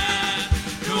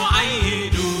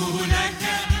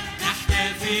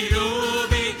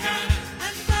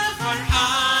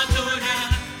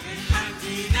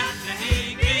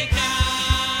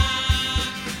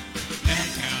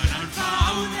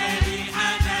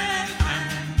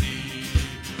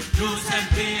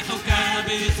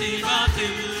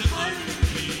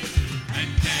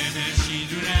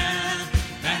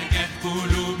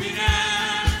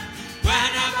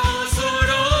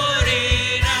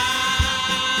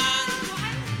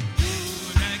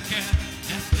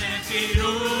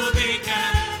بك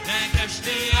لك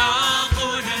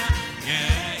اشتياقنا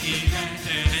يا إله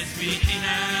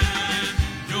تسبيحنا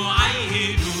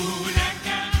نعيد لك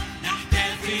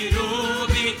نحتفل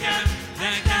بك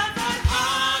لك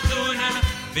فرحتنا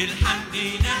بالحمد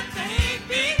نبتهج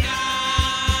بك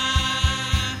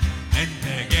أنت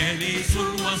جالس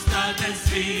وسط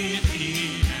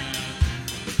تسبيحنا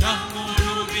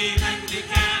تغمر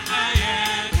بمجدك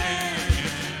حياتنا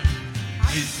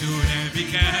عزنا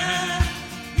بك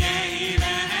يا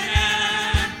إلهنا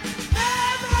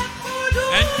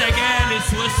أنت جالس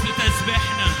وسط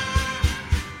تسبيحنا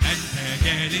أنت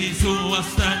جالس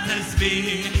وسط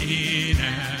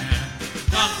تسبيحنا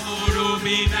تغمر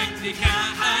بمجدك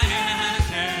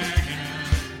حياتنا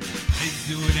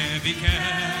عزنا بك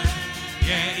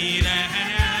يا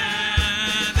إلهنا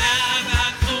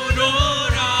بابك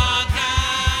نورك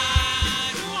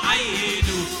نعيد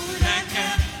لك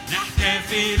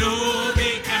نحتفل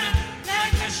بك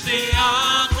لك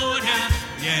اشتياقنا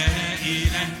يا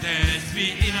إله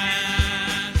تسبيحنا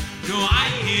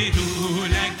نعيد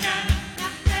لك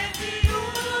نحتفل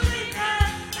بك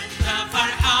أنت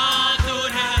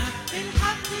فرحتنا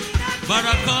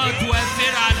بركات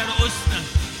وافرة على رؤوسنا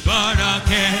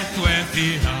بركات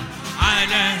وافرة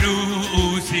على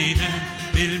رؤوسنا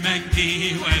بالمجد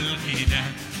والغنى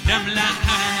نملأ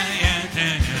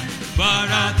حياتنا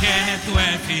بركات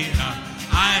وافرة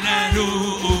على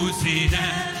رؤوسنا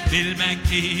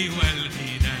بالمجد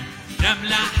والغنى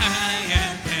نملأ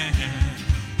حياتنا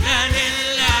لا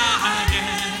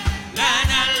للعنان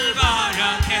لنا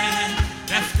البركات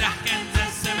نفتح كنز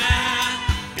السماء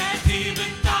تأتي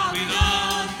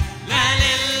بالتعويضات لا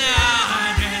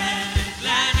للعنان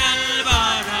لنا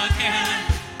البركات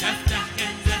نفتح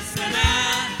كنز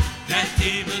السماء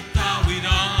تأتي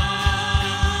بالتعويضات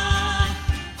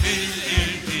في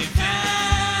الارتفاع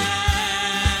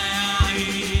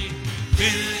في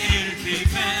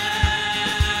الارتفاع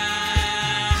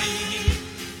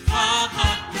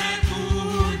فقط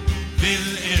نكون في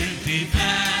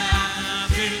الارتفاع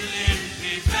في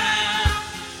الارتفاع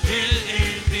في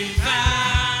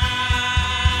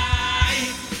الارتفاع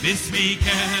باسمك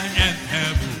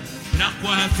نذهب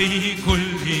نقوى في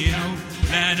كل يوم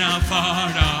لنا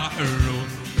فرح الروح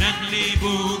نغلب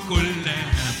كل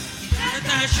هم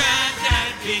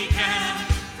نتشدد بك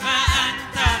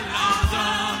فأنت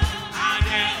الأعظم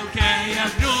أعداؤك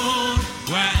يبنون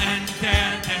وأنت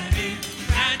تهدم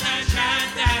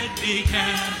نتشدد بك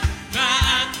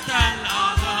فأنت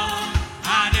الأعظم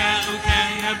أعداؤك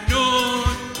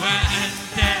يبنون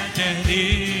وأنت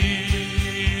تهدم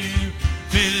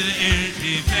في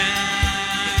الارتفاع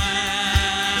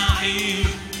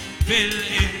في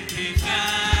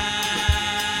الارتفاع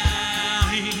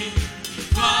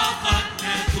فقط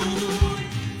نكون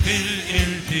في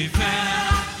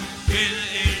الارتفاع في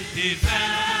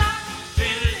الارتفاع في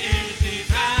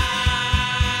الارتفاع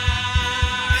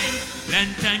لن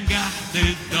تنجح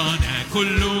ضدنا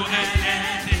كل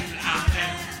آلات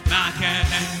الأعداء معك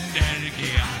لن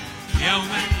ترجع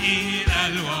يوما إلى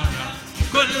الوراء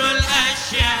كل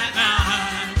الأشياء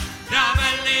معا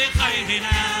تعمل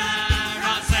لخيرنا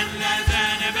رأسا لا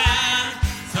ذنبا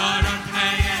صارت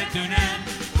حياتنا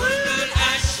كل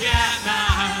الأشياء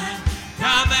معا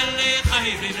تعمل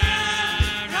لخيرنا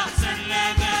رأسا لا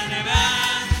ذنبا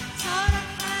صارت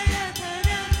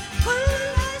حياتنا كل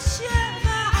الأشياء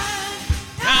معا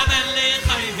تعمل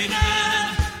لخيرنا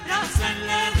رأسا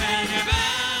لا ذنبا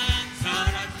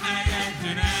صارت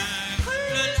حياتنا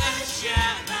كل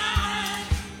الأشياء معا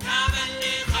تعمل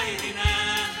لخيرنا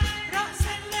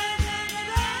رأسا لا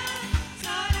ذنبا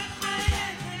صارت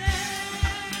حياتنا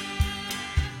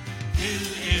في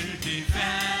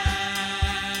الارتفاع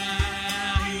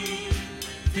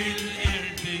في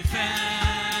الارتفاع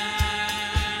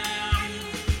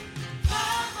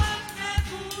فقط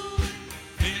نكون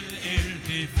في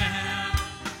الارتفاع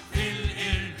في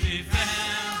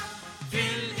الارتفاع في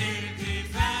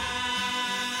الارتفاع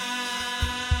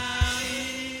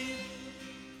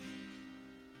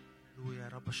هللويا يا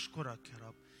رب. اشكرك يا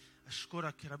رب،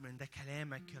 اشكرك يا رب ان ده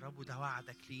كلامك يا رب وده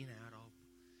وعدك لينا يا رب،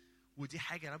 ودي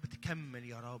حاجه يا رب تكمل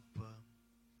يا رب.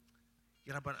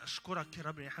 يا رب انا اشكرك يا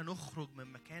رب ان احنا نخرج من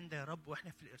المكان ده يا رب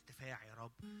واحنا في الارتفاع يا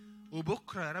رب،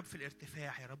 وبكره يا رب في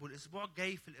الارتفاع يا رب، والاسبوع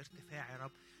الجاي في الارتفاع يا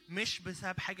رب، مش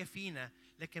بسبب حاجه فينا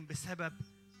لكن بسبب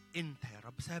انت يا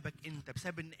رب، بسببك انت،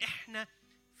 بسبب ان احنا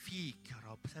فيك يا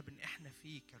رب، بسبب ان احنا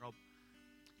فيك يا رب.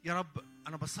 يا رب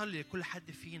انا بصلي لكل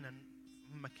حد فينا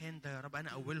في المكان ده يا رب، انا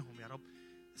اولهم يا رب،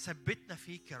 ثبتنا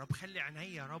فيك يا رب، خلي عينيا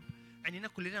يا رب، عينينا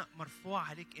كلنا مرفوع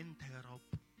عليك انت يا رب،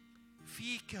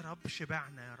 فيك يا رب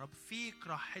شبعنا يا رب، فيك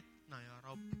راحتنا يا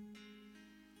رب.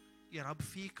 يا رب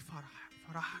فيك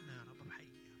فرحنا يا رب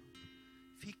حقيقي يا رب.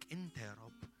 فيك انت يا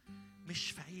رب،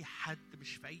 مش في اي حد،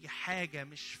 مش في اي حاجه،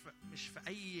 مش في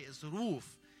اي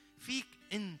ظروف. فيك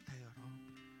انت يا رب،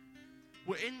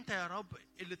 وانت يا رب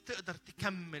اللي تقدر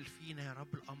تكمل فينا يا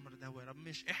رب الامر ده يا رب.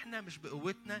 مش احنا، مش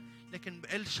بقوتنا، لكن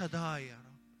بإل شداي يا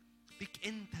رب. بيك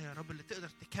انت يا رب اللي تقدر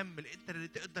تكمل، انت اللي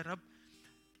تقدر يا رب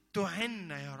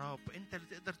تعنا يا رب، انت اللي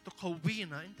تقدر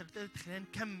تقوينا، انت اللي تقدر تخلينا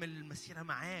نكمل المسيره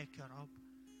معاك يا رب.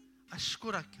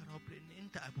 اشكرك يا رب لان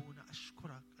انت ابونا.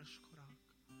 اشكرك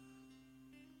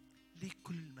ليك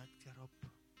كل المجد يا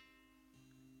رب.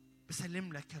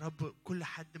 بسلم لك يا رب كل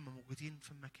حد ما موجودين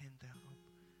في المكان ده يا رب.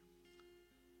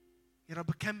 يا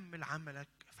رب كمل عملك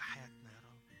في حياتنا يا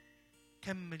رب.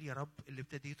 كمل يا رب اللي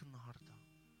ابتديته النهارده.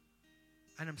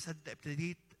 انا مصدق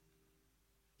ابتديت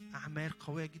اعمال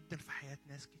قويه جدا في حياه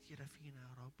ناس كتيره فينا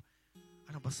يا رب.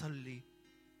 انا بصلي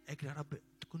اجل يا رب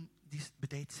تكون دي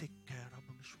بدايه سكه يا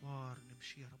رب، مشوار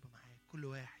نمشي يا رب معاك كل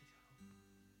واحد يا رب،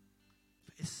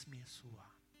 في اسم يسوع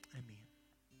امين.